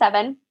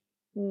 1327.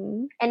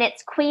 And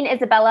it's Queen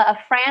Isabella of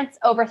France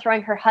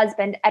overthrowing her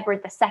husband,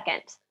 Edward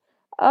II.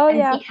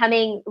 And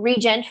becoming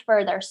regent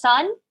for their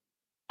son,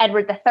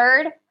 Edward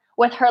III,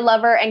 with her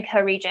lover and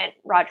co-regent,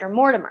 Roger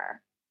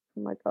Mortimer.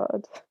 Oh my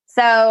God.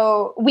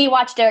 So we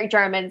watched Derek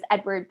Jarman's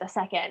Edward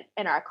II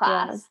in our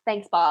class. Yeah.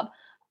 Thanks, Bob.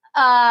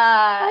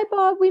 Hi,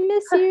 Bob. We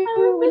miss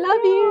you. We love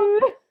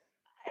you.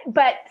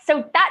 But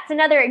so that's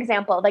another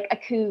example, like a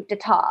coup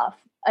d'etat,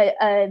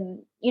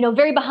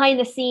 very behind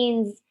the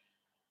scenes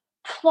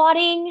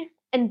plotting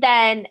and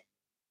then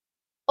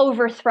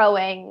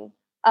overthrowing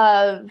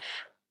of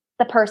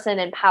the person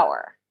in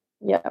power.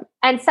 Yeah.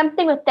 And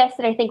something with this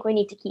that I think we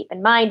need to keep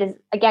in mind is,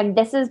 again,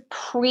 this is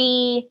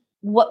pre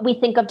what we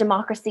think of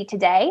democracy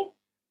today.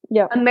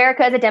 Yeah.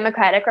 America is a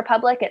democratic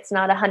republic. It's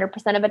not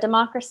 100% of a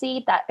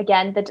democracy. That,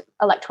 again, the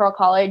Electoral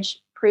College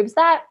proves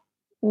that.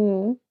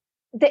 Mm.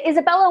 The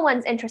Isabella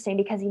one's interesting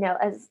because,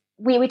 as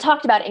we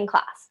talked about it in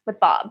class with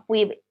Bob,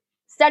 we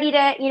studied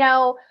it,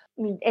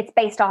 it's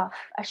based off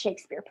a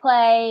Shakespeare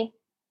play.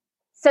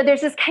 So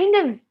there's this kind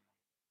of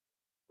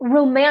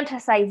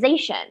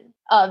romanticization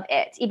of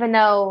it, even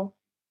though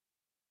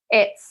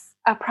it's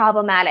a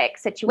problematic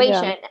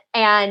situation. Yeah.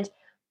 And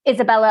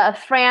Isabella of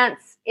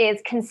France is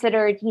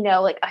considered,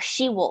 like a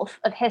she-wolf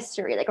of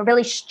history, like a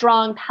really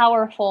strong,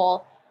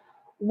 powerful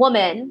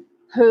woman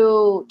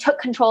who took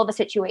control of the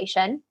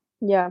situation.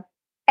 Yeah.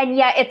 And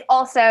yet it's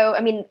also,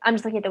 I'm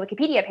just looking at the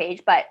Wikipedia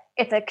page, but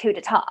it's a coup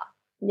d'etat.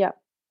 Yeah.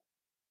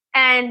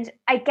 And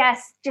I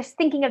guess just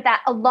thinking of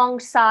that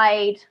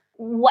alongside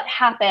what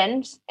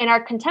happened in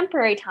our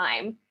contemporary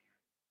time,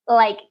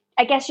 like,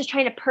 I guess just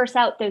trying to parse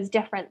out those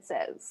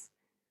differences.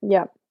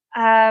 Yeah.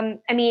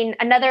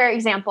 Another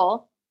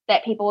example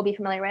that people will be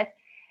familiar with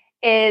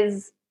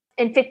is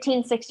in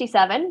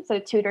 1567, so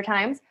Tudor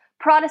times,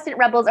 Protestant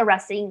rebels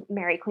arresting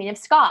Mary Queen of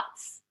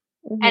Scots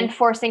and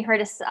forcing her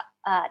to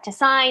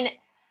sign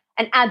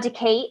and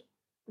abdicate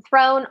the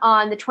throne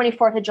on the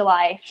 24th of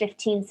July,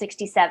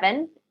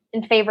 1567,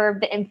 in favor of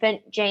the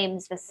infant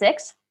James VI,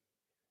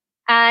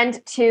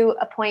 and to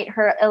appoint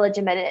her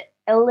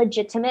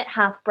illegitimate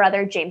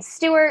half-brother James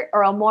Stuart,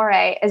 Earl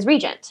Moray, as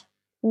regent.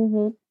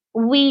 Mm-hmm.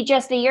 We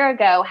just a year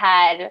ago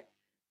had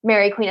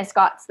Mary Queen of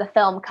Scots, the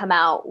film, come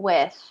out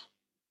with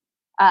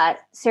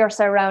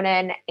Saoirse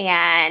Ronan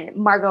and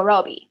Margot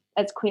Robbie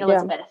as Queen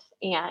Elizabeth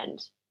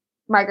and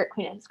Margaret,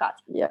 Queen of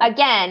Scots. Yeah.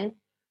 Again,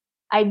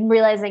 I'm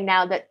realizing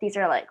now that these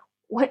are like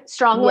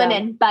strong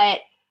women, but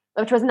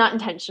which was not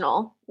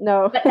intentional.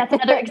 No. But that's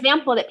another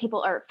example that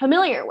people are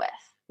familiar with.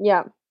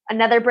 Yeah.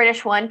 Another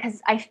British one,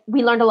 because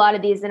we learned a lot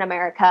of these in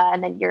America,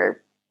 and then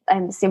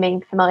I'm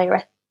assuming, familiar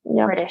with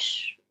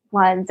British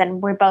ones,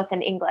 and we're both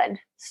in England.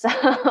 So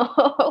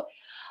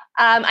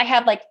I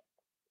have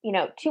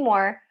two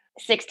more.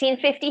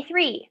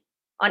 1653,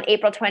 on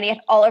April 20th,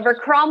 Oliver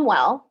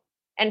Cromwell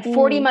and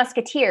 40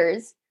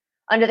 musketeers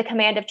under the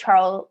command of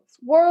Charles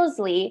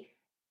Wolseley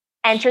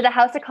enter the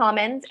House of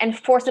Commons and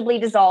forcibly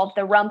dissolve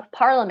the Rump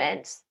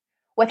Parliament,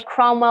 with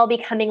Cromwell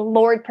becoming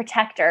Lord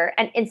Protector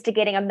and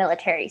instigating a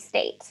military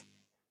state.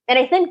 And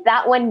I think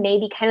that one may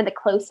be kind of the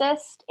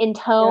closest in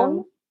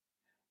tone,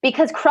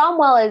 because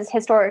Cromwell is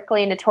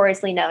historically and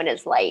notoriously known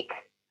as like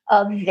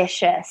a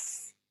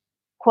vicious,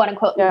 quote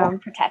unquote,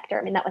 Lord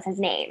Protector. That was his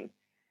name.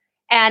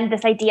 And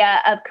this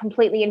idea of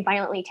completely and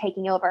violently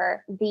taking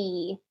over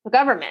the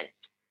government,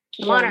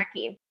 the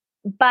monarchy.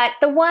 But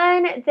the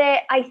one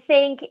that I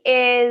think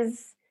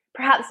is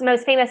perhaps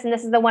most famous, and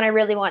this is the one I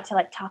really want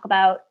to talk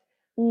about,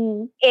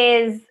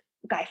 is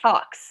Guy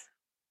Fawkes.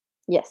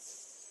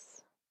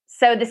 Yes.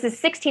 So this is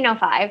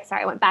 1605.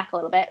 Sorry, I went back a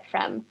little bit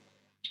from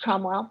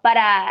Cromwell. But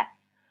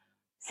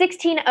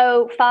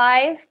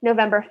 1605,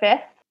 November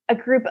 5th, a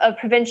group of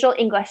provincial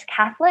English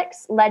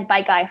Catholics led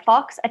by Guy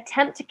Fawkes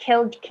attempt to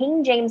kill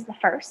King James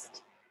I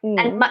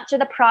and much of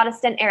the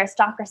Protestant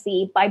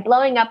aristocracy by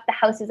blowing up the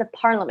Houses of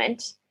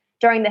Parliament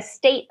during the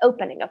state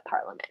opening of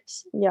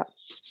Parliament. Yeah.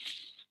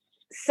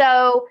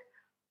 So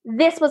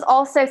this was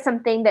also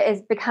something that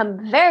has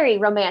become very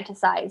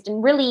romanticized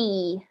and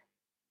really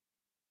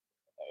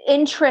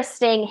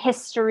interesting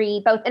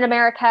history, both in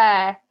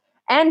America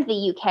and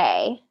the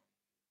UK.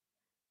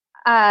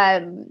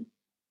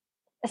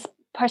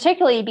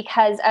 Particularly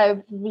because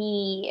of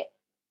the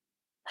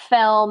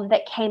film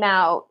that came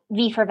out,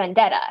 V for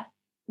Vendetta,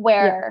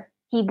 where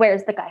he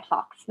wears the Guy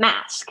Fawkes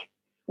mask,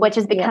 which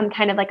has become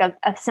kind of like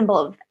a symbol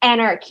of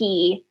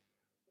anarchy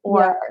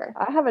or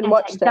I haven't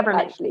watched it,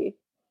 actually.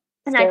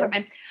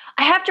 I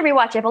have to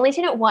rewatch it. I've only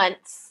seen it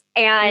once.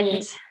 And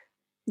is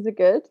it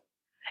good?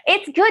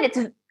 It's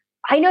good.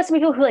 I know some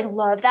people who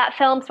love that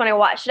film. So when I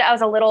watched it, I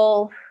was a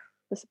little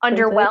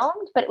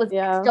underwhelmed, but it was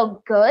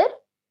still good.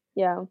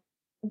 Yeah.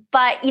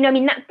 But,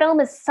 that film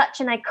is such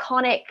an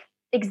iconic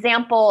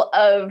example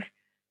of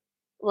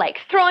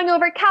throwing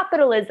over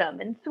capitalism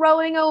and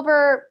throwing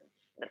over,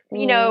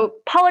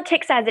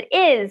 politics as it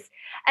is.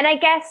 And I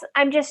guess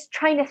I'm just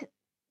trying to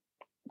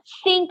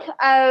think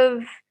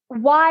of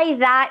why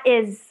that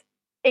is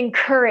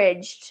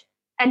encouraged.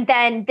 And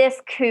then this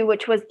coup,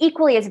 which was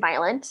equally as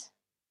violent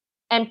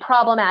and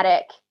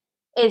problematic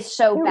is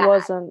so bad. It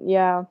wasn't,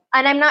 yeah.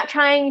 And I'm not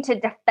trying to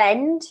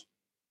defend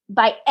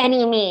by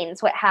any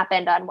means what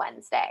happened on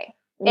Wednesday.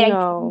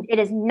 No. It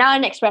is not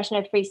an expression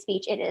of free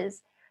speech. It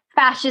is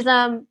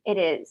fascism. It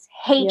is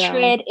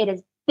hatred. It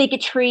is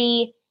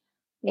bigotry.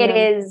 It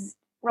is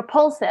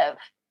repulsive.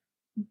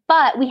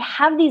 But we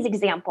have these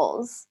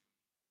examples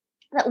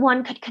that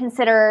one could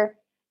consider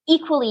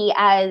equally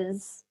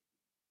as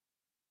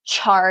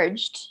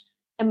charged,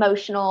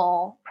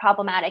 emotional,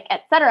 problematic,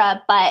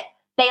 etc. But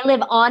they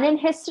live on in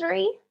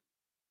history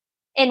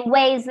in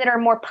ways that are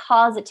more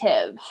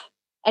positive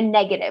and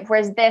negative.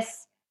 Whereas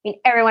this, I mean,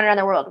 everyone around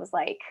the world was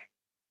like,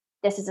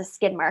 this is a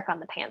skid mark on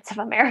the pants of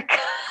America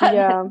at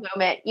this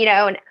moment, you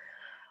know, and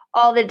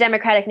all the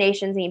democratic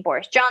nations, I mean,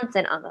 Boris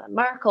Johnson, Angela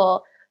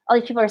Merkel, all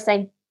these people are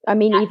saying, I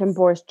mean, even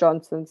Boris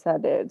Johnson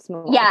said it. It's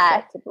not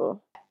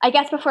acceptable. I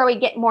guess before we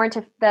get more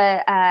into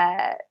the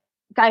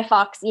Guy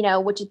Fawkes, you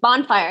know, which is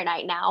Bonfire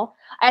Night now,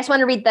 I just want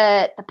to read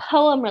the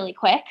poem really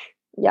quick.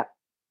 Yeah.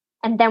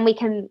 And then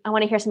I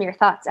want to hear some of your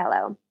thoughts,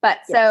 Elo. But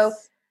so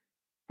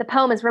the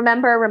poem is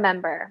Remember,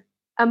 Remember.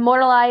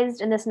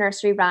 Immortalized in this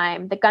nursery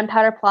rhyme, the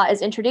gunpowder plot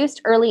is introduced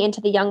early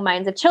into the young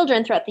minds of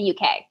children throughout the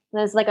UK.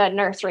 There's like a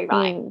nursery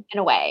rhyme in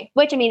a way,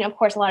 which, I mean, of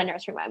course, a lot of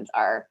nursery rhymes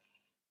are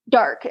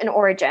dark in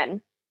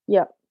origin.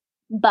 Yeah.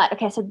 But,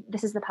 okay, so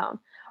this is the poem.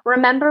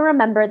 Remember,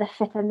 remember the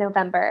 5th of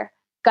November,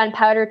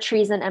 gunpowder,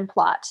 treason, and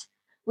plot.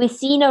 We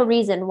see no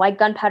reason why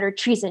gunpowder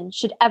treason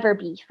should ever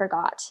be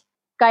forgot.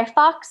 Guy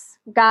Fawkes,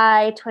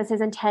 Guy, 'twas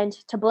his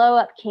intent to blow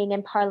up king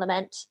and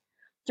parliament.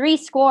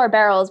 70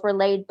 barrels were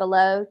laid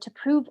below to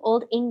prove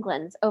old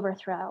England's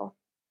overthrow.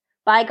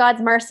 By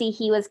God's mercy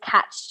he was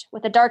catched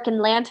with a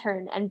darkened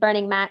lantern and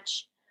burning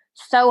match.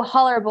 So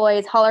holler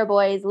boys,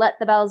 let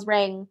the bells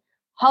ring.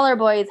 Holler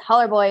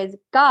boys,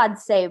 God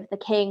save the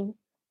king.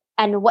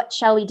 And what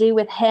shall we do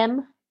with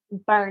him?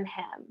 Burn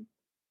him.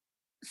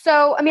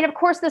 So, I mean, of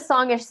course, this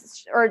song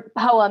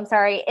poem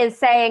is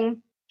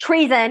saying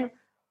treason.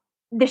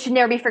 This should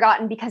never be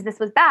forgotten because this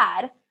was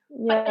bad.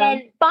 Yeah. But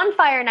then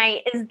Bonfire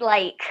Night is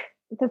like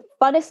the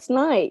funnest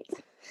night.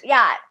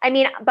 Yeah, I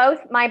mean, both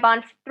my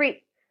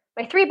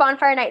three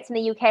bonfire nights in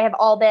the UK have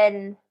all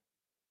been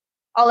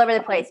all over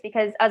the place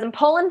because I was in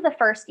Poland the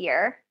first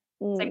year,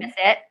 so I missed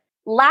it.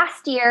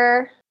 Last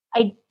year,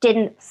 I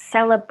didn't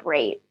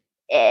celebrate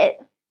it.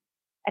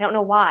 I don't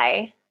know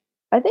why.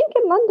 I think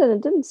in London,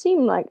 it didn't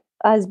seem like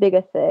as big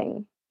a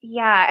thing.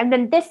 Yeah, and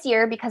then this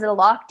year, because of the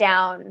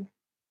lockdown,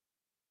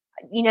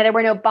 you know, there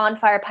were no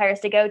bonfire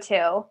pyres to go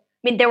to.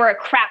 I mean, there were a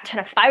crap ton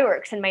of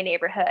fireworks in my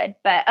neighborhood,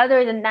 but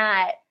other than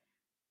that,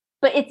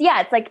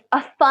 it's like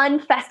a fun,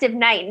 festive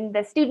night. And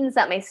the students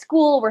at my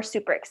school were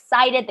super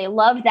excited. They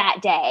loved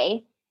that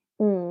day.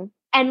 And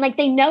like,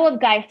 they know of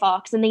Guy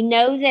Fawkes and they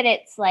know that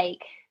it's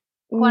like,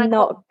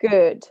 not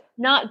good,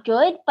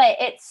 but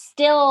it's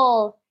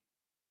still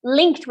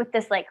linked with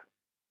this like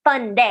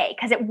fun day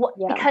because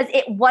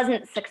it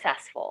wasn't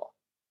successful.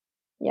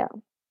 Yeah.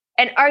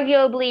 And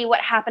arguably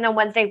what happened on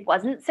Wednesday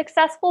wasn't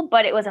successful,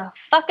 but it was a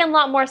fucking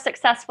lot more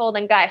successful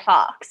than Guy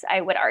Fawkes,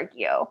 I would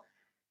argue.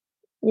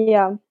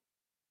 Yeah.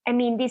 I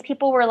mean, these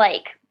people were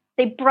like,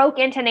 they broke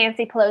into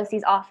Nancy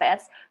Pelosi's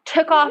office,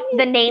 took off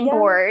the name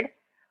board,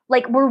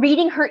 like were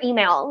reading her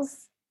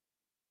emails.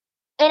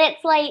 And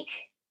it's like,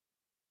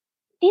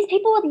 these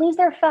people would lose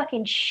their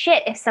fucking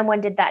shit if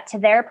someone did that to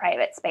their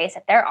private space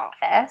at their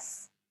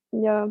office.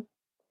 Yeah.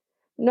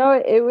 No,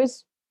 it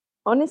was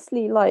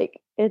honestly like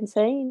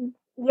insane.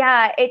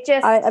 Yeah, it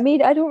just... I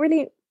mean,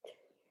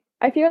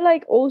 I feel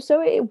like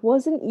also it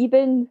wasn't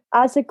even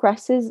as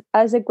aggressive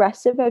as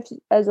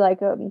like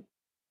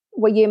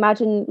what you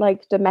imagine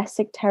like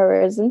domestic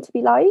terrorism to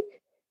be like.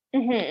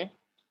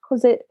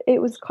 Because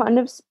it was kind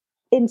of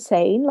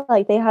insane.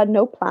 Like they had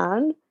no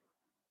plan.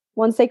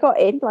 Once they got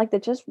in, like they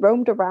just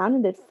roamed around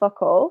and did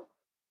fuck all.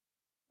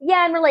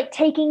 Yeah, and were like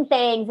taking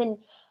things, and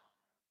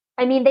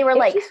I mean they were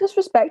like just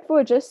disrespectful.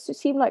 It just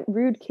seemed like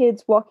rude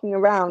kids walking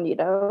around, you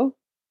know.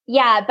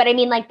 Yeah, but I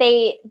mean, like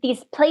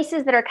these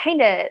places that are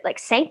kind of like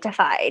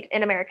sanctified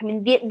in America. I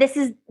mean, this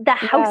is the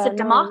house of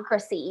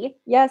democracy.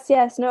 Yes,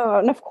 no,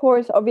 and of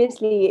course,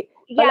 obviously,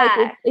 but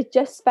like it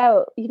just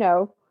felt, you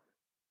know,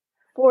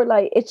 for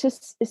like it's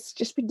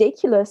just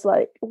ridiculous.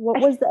 Like,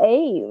 what was the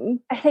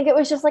aim? I think it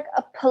was just like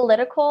a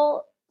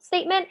political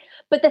statement.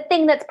 But the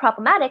thing that's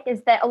problematic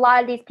is that a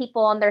lot of these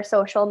people on their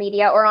social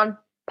media or on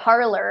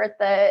Parler,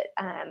 the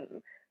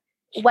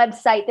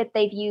website that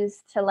they've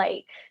used to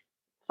like.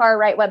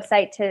 Far-right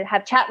website to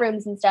have chat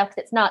rooms and stuff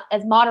because it's not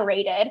as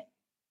moderated,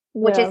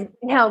 which is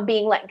now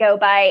being let go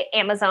by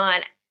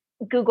Amazon,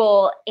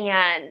 Google,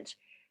 and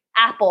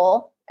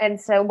Apple. And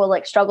so we'll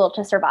like struggle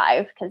to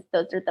survive because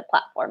those are the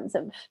platforms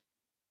of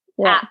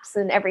apps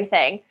and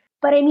everything.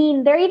 But I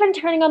mean, they're even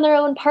turning on their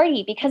own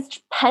party because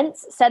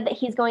Pence said that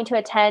he's going to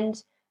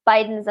attend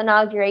Biden's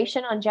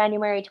inauguration on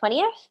January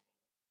 20th.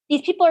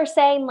 These people are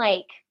saying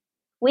like,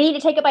 we need to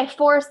take it by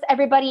force.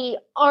 Everybody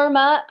arm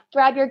up,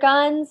 grab your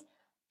guns.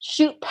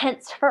 Shoot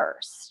Pence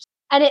first.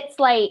 And it's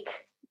like,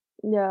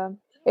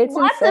 it's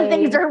lots insane. of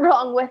things are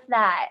wrong with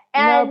that.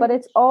 And no, but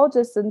it's all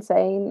just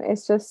insane.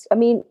 It's just, I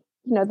mean,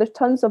 there's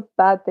tons of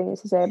bad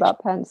things to say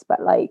about Pence,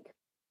 but like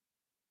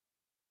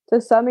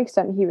to some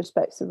extent he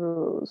respects the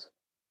rules.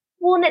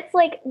 Well, and it's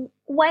like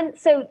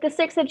so the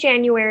 6th of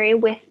January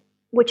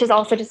which is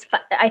also just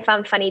I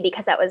found funny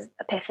because that was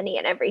Epiphany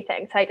and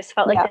everything. So I just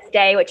felt like this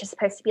day, which is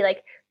supposed to be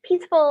like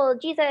peaceful,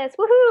 Jesus,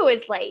 woohoo,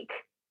 is like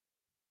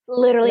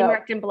literally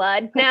marked in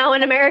blood now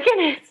in American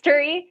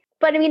history.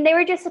 But I mean, they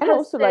were just supposed and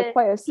also like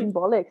quite a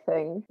symbolic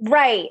thing,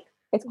 right?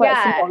 It's quite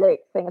a symbolic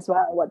thing as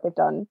well, what they've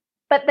done.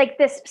 But like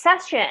this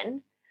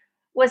session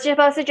was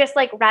supposed to just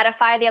like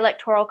ratify the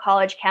Electoral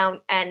College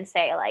count and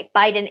say like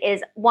Biden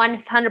is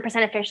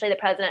 100% officially the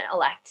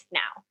president-elect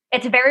now.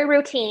 It's very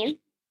routine.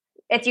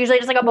 It's usually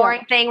just like a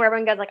boring thing where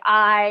everyone goes like,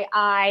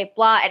 I,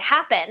 blah, it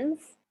happens.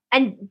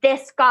 And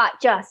this got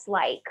just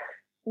like...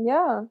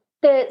 Yeah.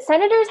 The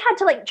senators had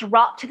to like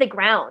drop to the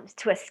ground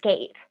to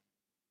escape.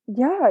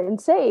 Yeah,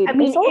 insane. I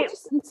mean, it's all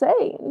just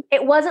insane.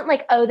 It wasn't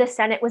like, oh, the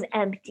Senate was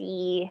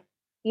empty,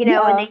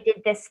 and they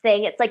did this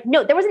thing. It's like,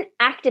 no, there was an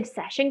active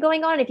session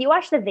going on. If you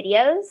watch the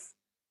videos,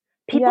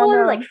 people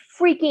are like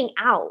freaking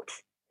out.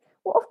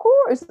 Well, of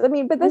course. I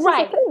mean, but this is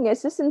the thing.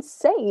 It's just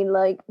insane.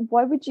 Like,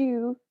 why would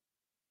you...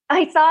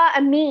 I saw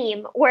a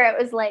meme where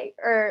it was like,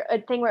 or a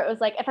thing where it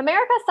was like, if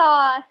America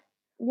saw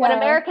what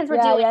Americans were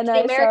doing to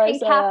the American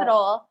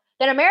Capitol,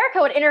 then America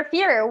would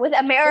interfere with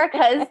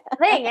America's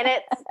thing.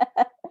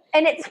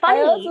 And it's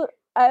funny.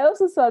 I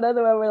also saw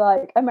another one where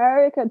like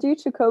America, due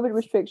to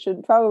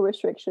COVID travel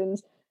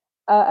restrictions,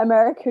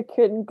 America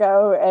couldn't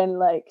go and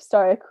like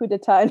start a coup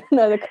d'etat in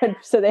another country,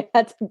 so they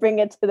had to bring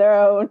it to their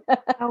own.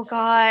 Oh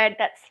God,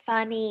 that's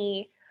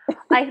funny.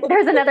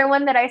 There's another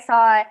one that I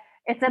saw.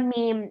 It's a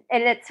meme,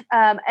 and it's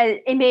an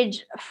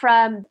image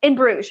from In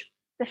Bruges,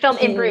 the film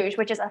In Bruges,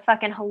 which is a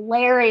fucking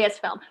hilarious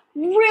film.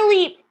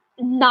 Really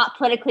not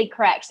politically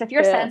correct. So if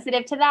you're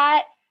sensitive to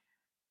that,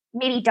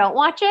 maybe don't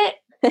watch it.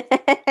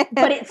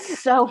 But it's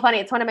so funny.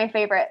 It's one of my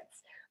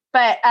favorites.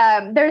 But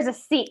there's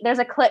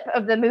a clip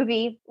of the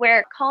movie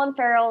where Colin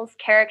Farrell's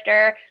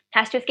character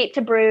has to escape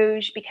to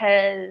Bruges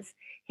because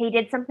he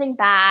did something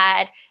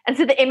bad. And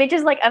so the image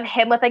is like of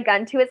him with a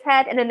gun to his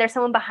head, and then there's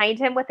someone behind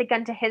him with a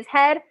gun to his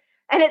head.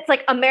 And it's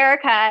like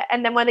America,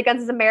 and then one of the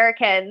guns is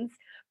Americans.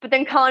 But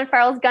then Colin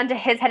Farrell's gun to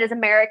his head is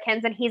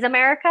Americans, and he's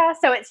America.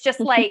 So it's just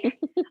like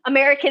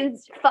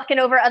Americans fucking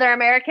over other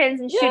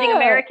Americans and shooting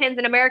Americans,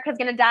 and America's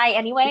gonna die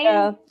anyway.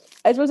 Yeah,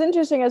 it was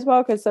interesting as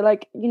well because so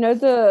like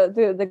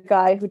the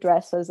guy who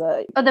dressed as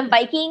the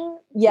Viking.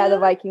 Yeah, the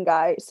Viking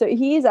guy. So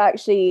he's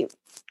actually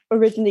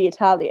originally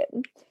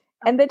Italian,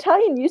 and the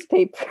Italian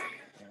newspaper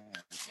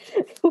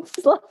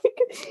was like,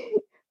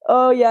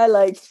 oh yeah,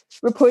 like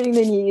reporting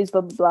the news,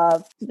 blah blah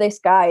blah. This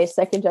guy is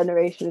second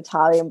generation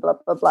Italian, blah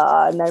blah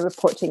blah, and then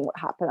reporting what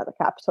happened at the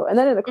Capitol. And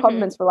then in the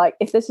comments were like,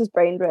 if this is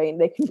brain drain,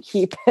 they can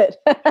keep it.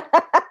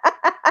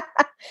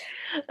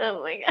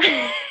 Oh my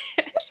God.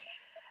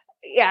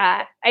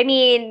 Yeah, I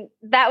mean,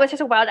 that was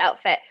just a wild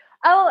outfit.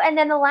 Oh, and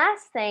then the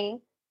last thing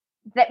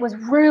that was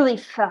really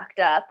fucked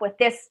up with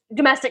this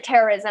domestic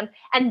terrorism,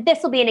 and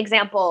this will be an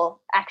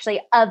example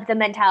actually of the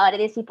mentality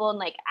of these people in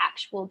like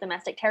actual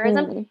domestic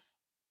terrorism.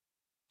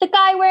 The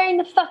guy wearing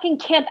the fucking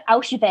Camp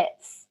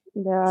Auschwitz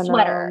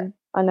sweater.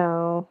 I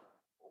know.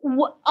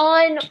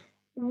 On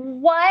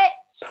what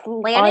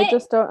planet? I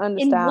just don't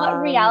understand. In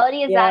what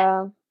reality is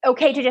that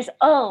okay to just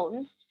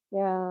own?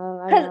 Yeah,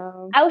 I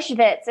know.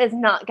 Auschwitz is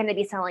not going to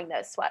be selling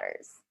those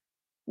sweaters.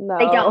 No,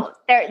 they don't.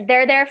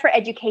 They're there for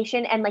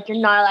education, and like you're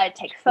not allowed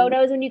to take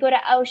photos when you go to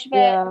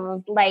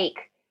Auschwitz,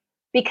 like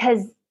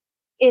because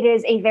it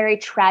is a very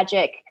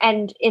tragic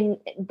and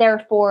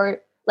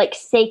therefore like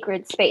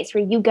sacred space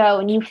where you go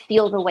and you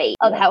feel the weight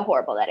of how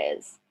horrible that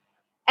is.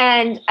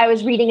 And I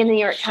was reading in the New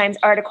York Times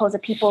articles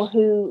of people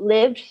who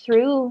lived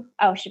through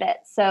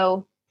Auschwitz.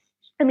 So,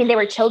 I mean, they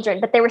were children,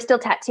 but they were still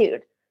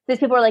tattooed. These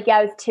people were like, yeah,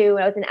 I was 2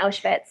 when I was in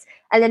Auschwitz.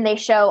 And then they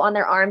show on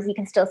their arms, you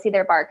can still see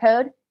their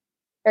barcode,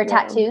 their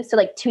tattoos. So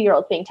like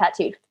 2-year-olds being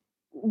tattooed,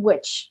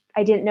 which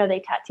I didn't know they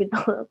tattooed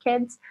the little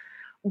kids.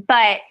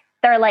 But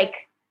they're like,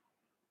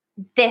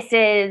 this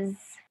is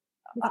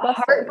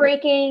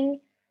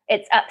heartbreaking.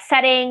 It's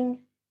upsetting.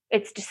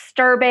 It's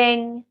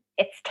disturbing.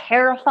 It's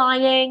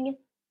terrifying.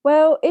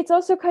 Well, it's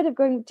also kind of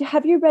going to...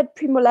 Have you read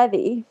Primo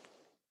Levi?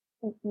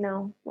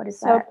 No. What is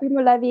that? So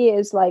Primo Levi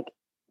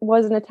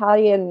was an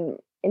Italian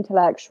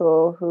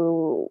intellectual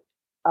who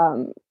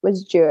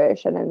was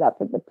Jewish and ended up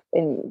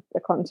in the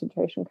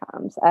concentration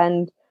camps.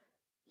 And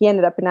he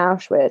ended up in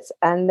Auschwitz.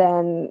 And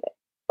then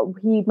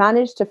he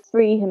managed to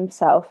free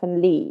himself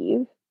and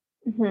leave.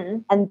 Mm-hmm.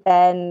 And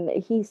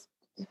then he's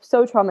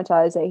so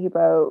traumatized that he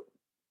wrote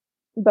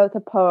both a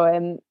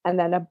poem and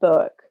then a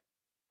book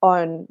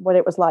on what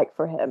it was like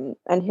for him.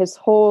 And his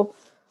whole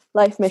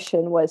life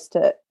mission was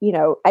to,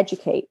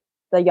 educate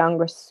the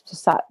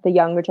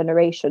younger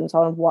generations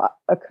on what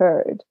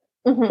occurred.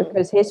 Mm-hmm.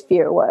 Because his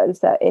fear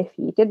was that if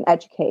he didn't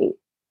educate,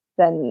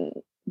 then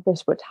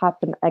this would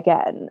happen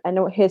again.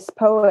 And his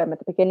poem at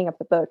the beginning of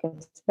the book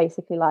is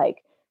basically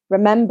like,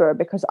 remember,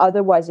 because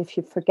otherwise if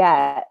you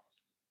forget,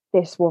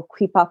 this will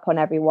creep up on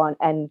everyone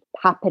and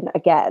happen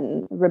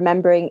again.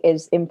 Remembering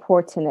is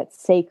important.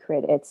 It's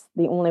sacred. It's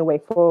the only way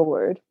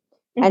forward.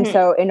 Mm-hmm. And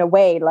so in a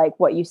way, like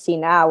what you see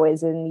now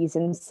is in these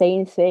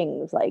insane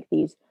things, like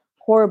these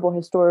horrible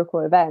historical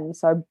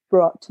events are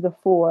brought to the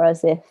fore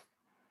as if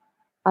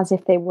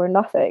they were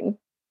nothing,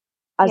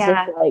 as if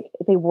like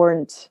they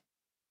weren't,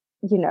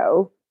 you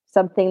know,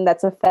 something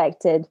that's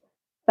affected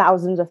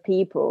thousands of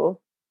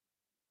people.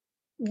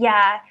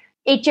 Yeah.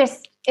 It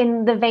just,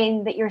 in the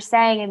vein that you're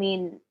saying, I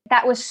mean,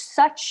 that was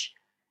such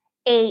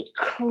a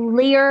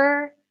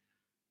clear,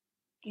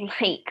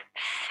 like,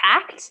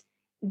 fact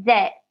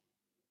that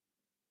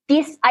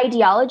this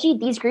ideology,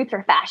 these groups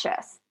are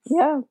fascists.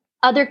 Yeah.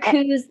 Other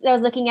coups that I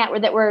was looking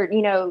at that were,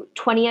 you know,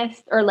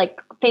 20th or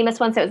like famous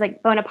ones. So it was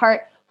like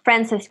Bonaparte,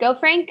 Francisco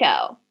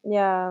Franco.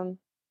 Yeah.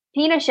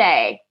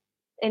 Pinochet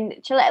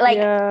in Chile. Like,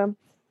 yeah.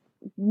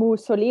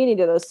 Mussolini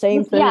did the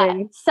same thing.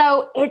 Yeah.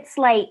 So it's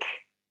like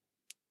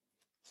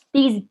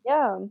these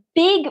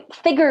big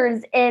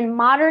figures in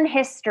modern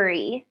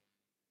history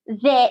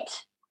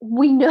that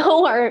we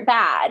know are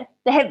bad,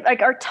 that have,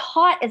 like, are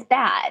taught as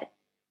bad.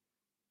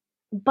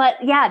 But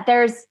yeah,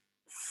 there's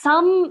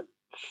some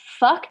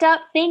fucked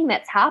up thing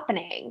that's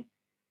happening.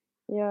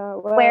 Yeah,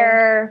 well,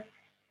 where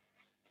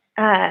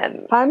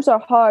times are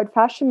hard.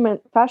 Fascism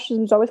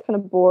is always kind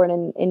of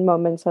born in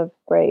moments of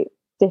great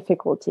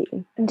difficulty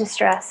and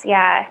distress.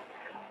 Yeah,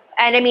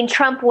 and I mean,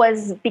 Trump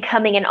was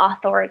becoming an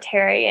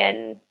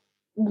authoritarian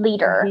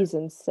leader. He's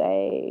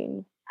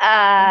insane.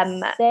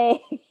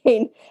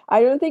 Insane.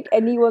 I don't think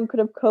anyone could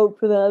have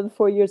coped with another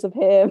 4 years of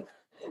him.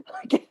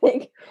 Like, I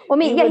think. Well, I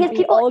mean, yeah, his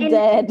people all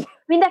dead. I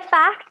mean, the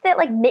fact that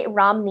like Mitt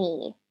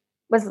Romney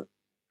was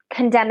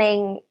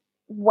condemning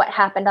what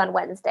happened on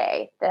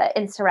Wednesday, the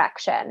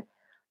insurrection,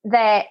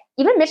 that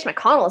even Mitch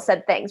McConnell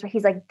said things where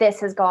he's like, "This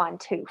has gone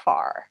too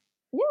far."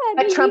 Yeah,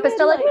 but Trump is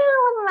still like, "No,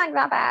 it wasn't like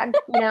that bad,"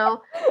 you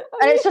know.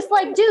 And it's just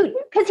like, dude,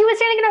 because he was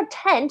standing in a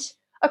tent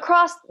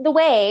across the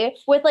way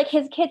with like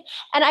his kids,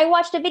 and I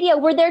watched a video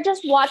where they're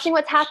just watching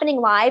what's happening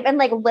live and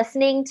like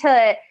listening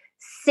to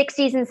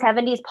 60s and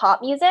 70s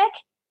pop music,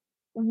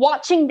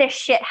 watching this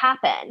shit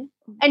happen.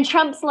 And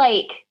Trump's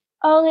like,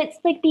 "Oh, it's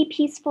like, be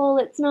peaceful.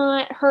 It's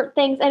not hurt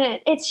things." And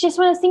it's just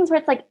one of those things where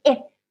it's like, if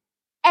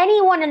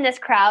anyone in this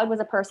crowd was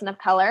a person of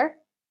color,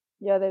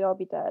 yeah, they'd all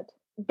be dead.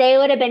 They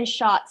would have been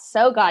shot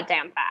so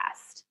goddamn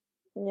fast.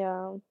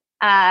 Yeah.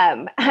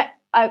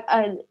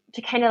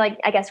 To kind of like,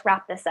 I guess,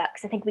 wrap this up,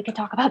 because I think we could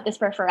talk about this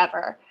for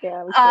forever.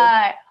 Yeah.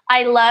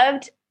 I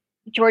loved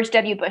George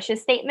W.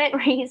 Bush's statement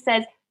where he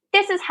says,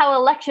 "This is how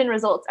election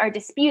results are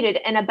disputed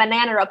in a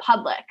banana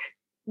republic,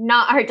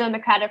 not our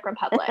democratic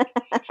republic."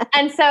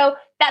 And so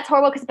that's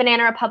horrible, because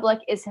banana republic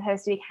is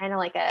supposed to be kind of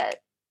like a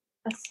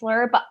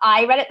slur, but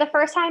I read it the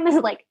first time as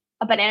like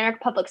a banana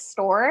republic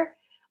store,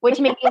 which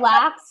made me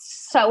laugh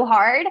so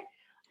hard.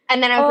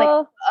 And then I was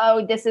like,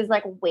 "Oh, this is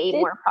like way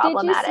more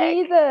problematic." Did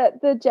you see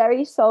the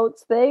Jerry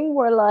Saltz thing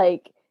where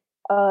like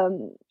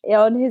on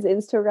his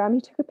Instagram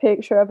he took a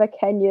picture of a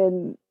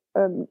Kenyan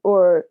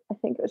or I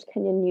think it was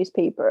Kenyan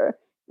newspaper,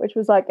 which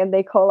was like, "And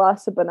they call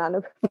us a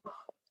banana."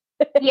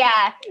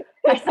 Yeah,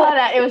 I saw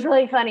that. It was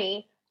really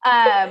funny.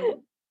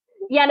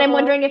 Yeah, and I'm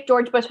wondering if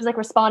George Bush was like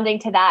responding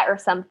to that or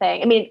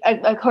something. I mean,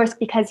 of course,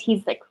 because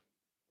he's like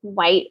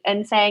white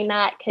and saying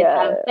that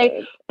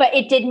could but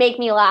it did make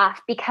me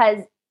laugh because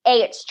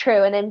A, it's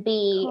true, and then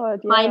B,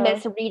 my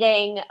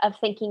misreading of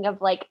thinking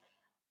of like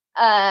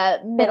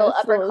middle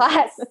upper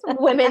class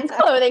women's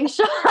clothing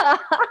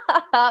shop,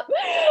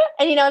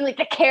 and and like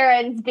the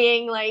Karens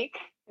being like,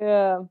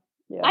 "I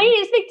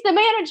need to speak to the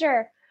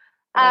manager."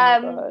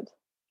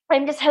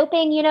 I'm just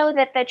hoping,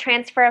 that the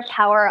transfer of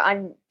power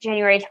on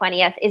January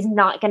 20th is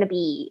not going to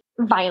be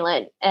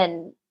violent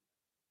and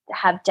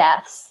have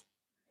deaths.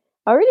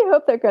 I really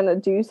hope they're going to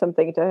do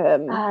something to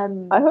him.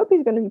 I hope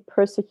he's going to be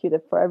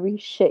persecuted for every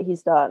shit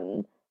he's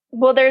done.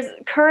 Well, there's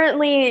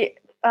currently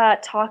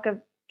talk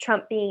of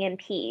Trump being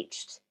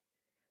impeached.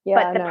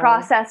 But the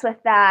process with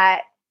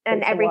that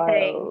and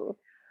everything,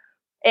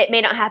 it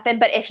may not happen.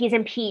 But if he's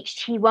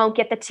impeached, he won't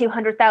get the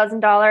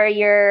 $200,000 a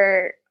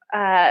year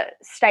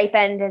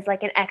stipend as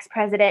like an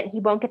ex-president. He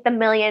won't get the $1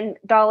 million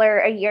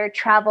a year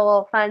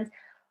travel funds.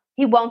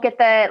 He won't get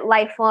the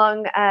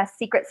lifelong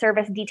Secret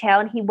Service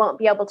detail, and he won't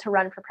be able to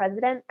run for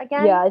president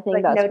again. Yeah, I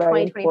think that's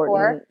very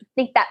important. I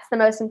think that's the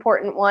most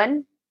important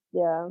one.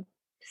 Yeah.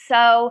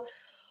 So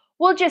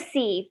we'll just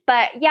see.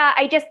 But yeah,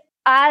 I just,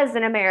 as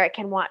an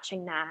American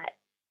watching that,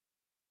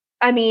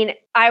 I mean,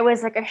 I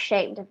was like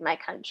ashamed of my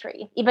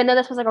country. Even though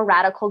this was like a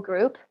radical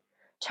group,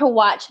 to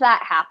watch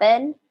that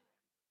happen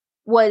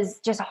was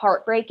just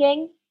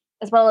heartbreaking,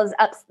 as well as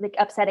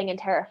upsetting and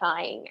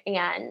terrifying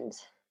and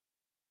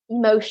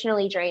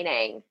emotionally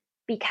draining,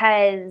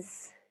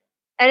 because,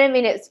 and I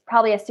mean, it's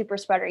probably a super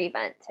spreader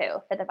event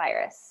too for the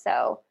virus.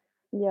 So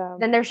yeah,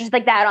 then there's just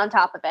like that on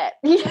top of it.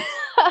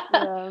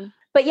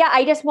 But yeah,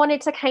 I just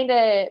wanted to kind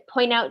of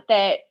point out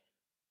that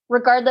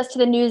regardless to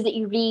the news that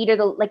you read, or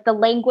the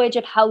language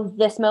of how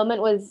this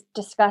moment was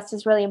discussed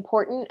is really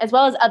important, as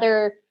well as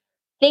other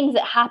things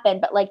that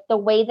happened. But like the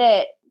way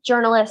that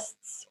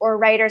journalists or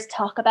writers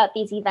talk about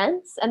these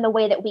events and the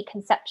way that we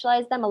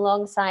conceptualize them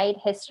alongside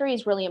history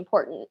is really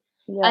important.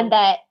 Yeah. And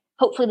that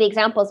hopefully the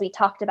examples we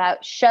talked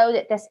about show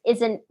that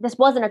this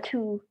wasn't a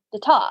coup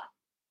d'etat.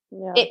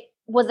 Yeah. It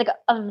was like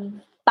a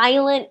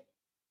violent,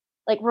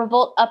 like,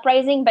 revolt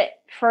uprising, but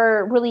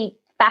for really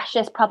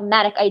fascist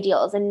problematic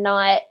ideals and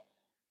not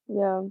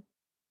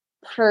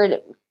for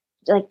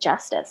like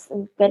justice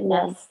and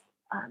goodness.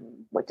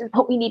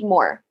 What we need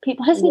more.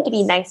 People just need to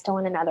be nice to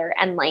one another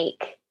and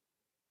like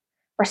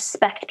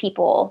respect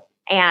people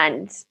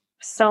and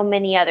so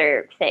many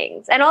other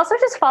things. And also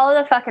just follow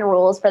the fucking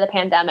rules for the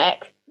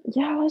pandemic.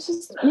 Yeah, let's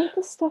just make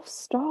this stuff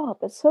stop.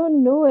 It's so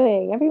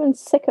annoying. Everyone's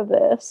sick of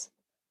this.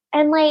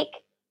 And like,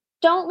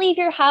 don't leave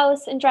your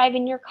house and drive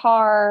in your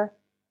car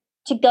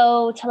to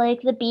go to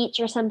like the beach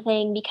or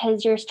something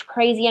because you're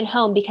crazy and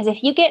home. Because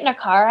if you get in a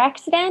car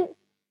accident,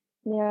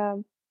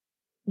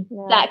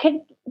 that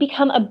could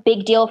become a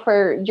big deal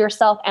for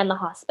yourself and the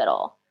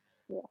hospital.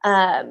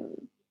 Yes.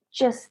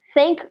 Just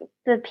thank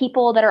the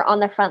people that are on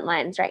the front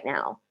lines right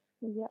now.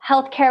 Yeah.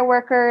 Healthcare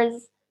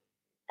workers,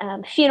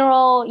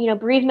 funeral,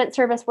 bereavement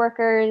service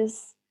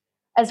workers,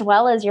 as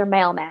well as your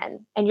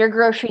mailmen and your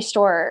grocery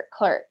store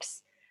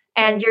clerks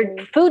and your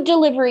food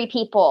delivery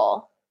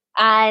people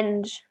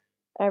and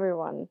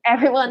everyone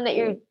that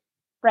you're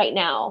right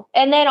now.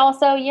 And then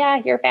also,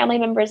 your family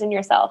members and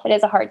yourself. It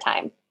is a hard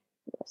time.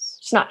 Yes.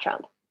 It's not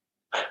Trump.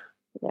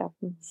 Yeah.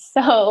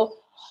 So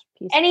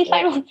any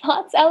final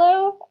thoughts,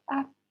 Elo?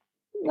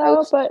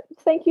 No, but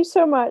thank you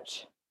so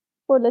much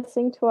for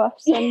listening to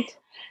us. And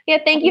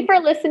thank you for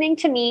listening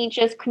to me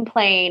just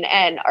complain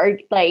and are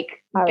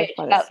like bitch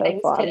about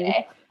things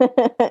today.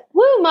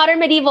 Woo, modern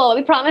medieval.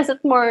 We promise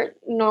it's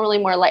normally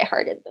more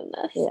lighthearted than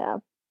this. Yeah,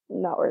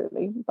 not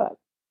really, but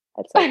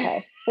it's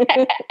okay.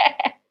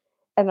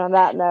 And on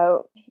that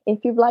note,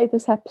 if you've liked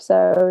this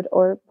episode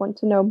or want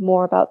to know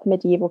more about the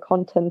medieval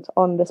content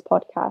on this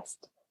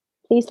podcast,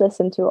 please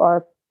listen to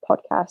our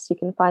podcast. You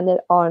can find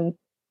it on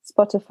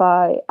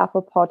Spotify,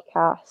 Apple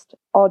Podcast,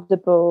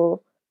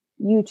 Audible,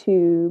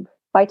 YouTube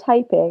by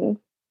typing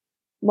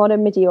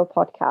Modern Medieval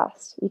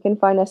Podcast. You can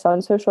find us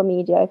on social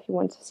media if you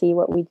want to see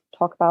what we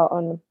talk about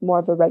on more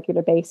of a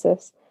regular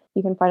basis.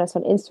 You can find us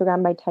on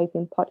Instagram by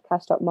typing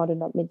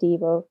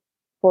podcast.modern.medieval,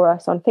 or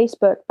us on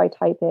Facebook by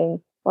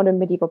typing Modern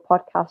Medieval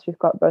Podcast. We've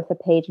got both a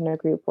page and a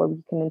group where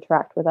you can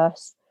interact with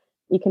us.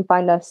 You can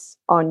find us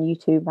on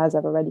YouTube, as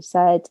I've already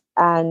said,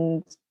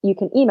 and you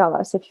can email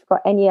us if you've got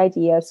any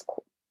ideas,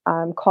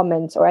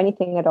 comments, or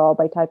anything at all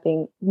by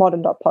typing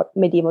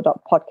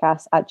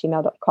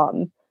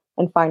modern.medieval.podcast@gmail.com.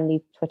 And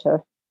finally,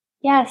 Twitter.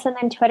 Yes, and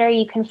then Twitter,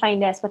 you can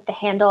find us with the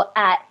handle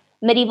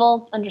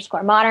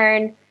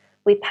 @medieval_modern.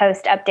 We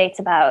post updates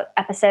about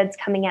episodes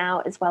coming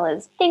out, as well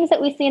as things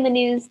that we see in the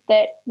news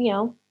that,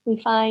 we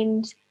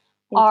find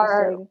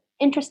are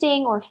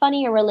interesting or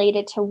funny or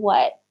related to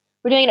what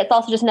we're doing. It's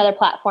also just another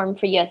platform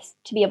for you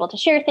to be able to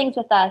share things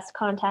with us,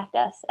 contact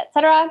us,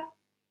 etc.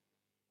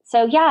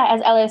 So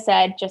as Elo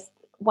said, just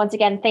once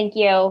again, thank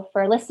you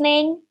for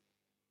listening.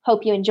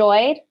 Hope you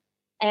enjoyed.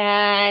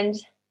 And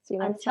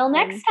until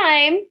next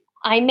time,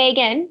 I'm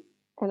Megan.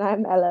 And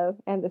I'm Elo.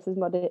 And this is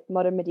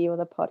Modern Medieval,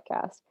 the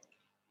podcast.